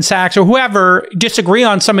Chamath and Sachs or whoever disagree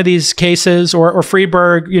on some of these cases, or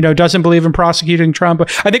Friedberg, doesn't believe in prosecuting Trump.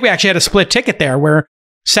 I think we actually had a split ticket there where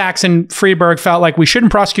Sachs and Friedberg felt like we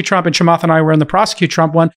shouldn't prosecute Trump, and Chamath and I were in the prosecute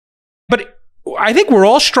Trump one. But I think we're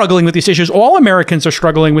all struggling with these issues. All Americans are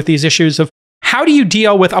struggling with these issues of how do you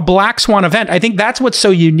deal with a black swan event? I think that's what's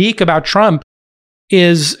so unique about Trump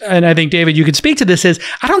is, and I think, David, you could speak to this, is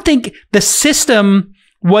I don't think the system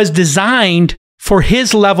was designed for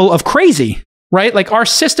his level of crazy, right? Like our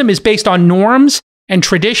system is based on norms and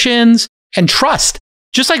traditions and trust,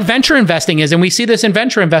 just like venture investing is. And we see this in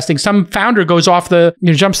venture investing. Some founder goes off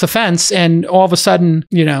jumps the fence and all of a sudden,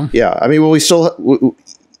 Yeah. I mean,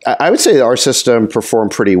 I would say our system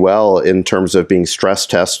performed pretty well in terms of being stress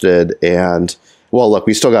tested. And well, look,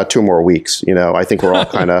 we still got 2 more weeks. I think we're all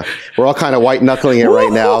kind of white knuckling it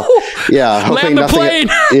right now. Yeah,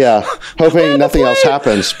 hoping nothing else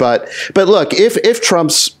happens. But look, if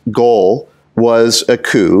Trump's goal was a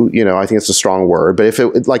coup, I think it's a strong word, but if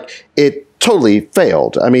it totally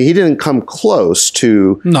failed. I mean, he didn't come close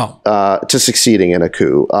to succeeding in a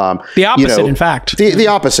coup. The opposite, in fact. The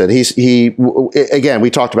opposite. Again, we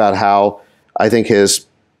talked about how I think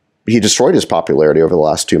he destroyed his popularity over the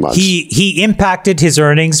last 2 months. He impacted his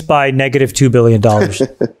earnings by negative $2 billion.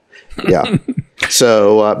 Yeah.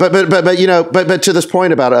 So, but to this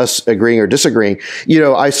point about us agreeing or disagreeing,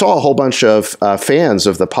 I saw a whole bunch of fans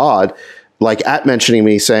of the pod mentioning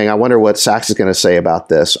me saying, I wonder what Sachs is going to say about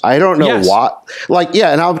this. I don't know what,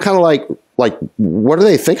 and I'm kind of like, what do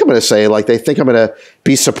they think I'm going to say? They think I'm going to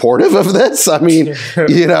be supportive of this? I mean,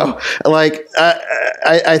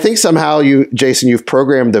 I think somehow Jason, you've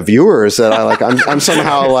programmed the viewers that I'm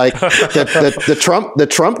somehow the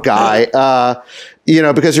Trump guy,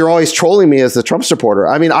 because you're always trolling me as the Trump supporter.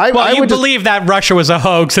 I mean, I would believe that Russia was a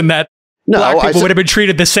hoax and that black people would have been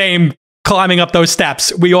treated the same climbing up those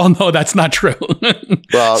steps. We all know that's not true.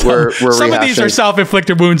 Well, we're some of these are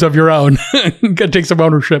self-inflicted wounds of your own. Gotta take some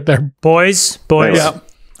ownership there. Boys. Yeah.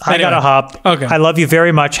 I gotta hop. Okay. I love you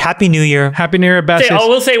very much. Happy New Year. Happy New Year, Bessie. I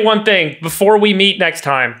will say one thing before we meet next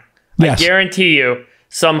time. Yes. I guarantee you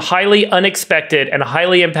some highly unexpected and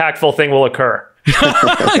highly impactful thing will occur.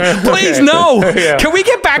 Please, no. Yeah. Can we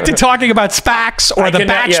get back to talking about SPACs or The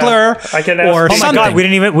Bachelor or something? Oh my God, we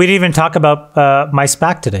didn't even talk about my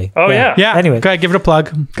SPAC today. Oh yeah. Anyway, go ahead, give it a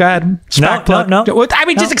plug. Go ahead. SPAC plug. No. I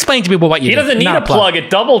mean, just explain to people what you do. He doesn't need a plug. It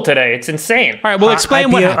doubled today. It's insane. All right, well, explain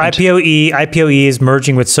what happened. IPOE is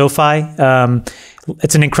merging with SoFi.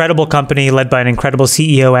 It's an incredible company led by an incredible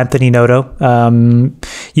CEO, Anthony Noto.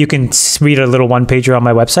 You can read a little one-pager on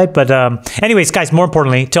my website. But anyways, guys, more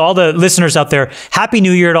importantly, to all the listeners out there, Happy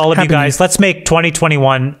New Year to all of you guys. Let's make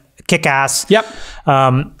 2021 kick ass. Yep.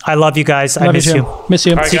 I love you guys. I miss you. Miss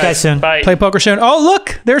you. Right, see you guys soon. Bye. Play poker soon. Oh,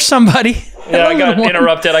 look, there's somebody. Yeah, I got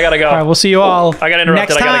interrupted. I got to go. All right, we'll see you all I got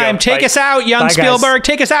interrupted. next time. I gotta go. Take Bye. us out, young Spielberg.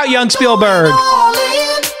 Take us out, young Spielberg.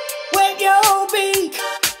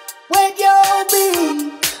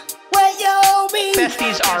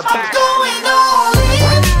 Besties are back.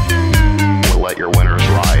 We'll let your winners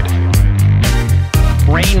ride.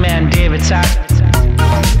 Rain Man David Sachs.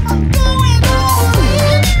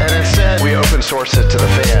 And instead, we open source it to the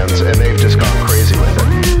fans, and they've just gone crazy with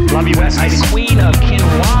it. Love you, Besties. Queen of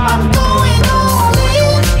Quinoa.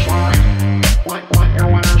 Let your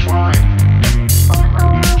winners ride.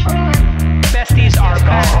 Besties are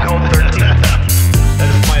back. Gold 13. That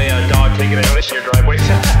is my dog taking a notice in your driveway.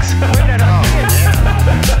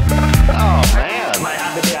 Oh, man. My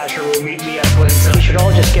haberdasher will meet me at Clinton. We should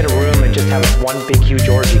all just get a room and just have one big huge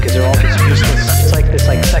orgy because they're all just useless. It's like this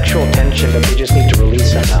sexual tension that they just need to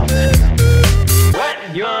release somehow.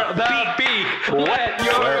 Wet your beak. Wet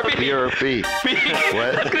your beak. Your feet.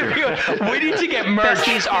 What? We need to get merch.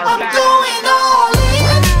 Besties are back. I'm going all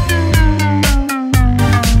in.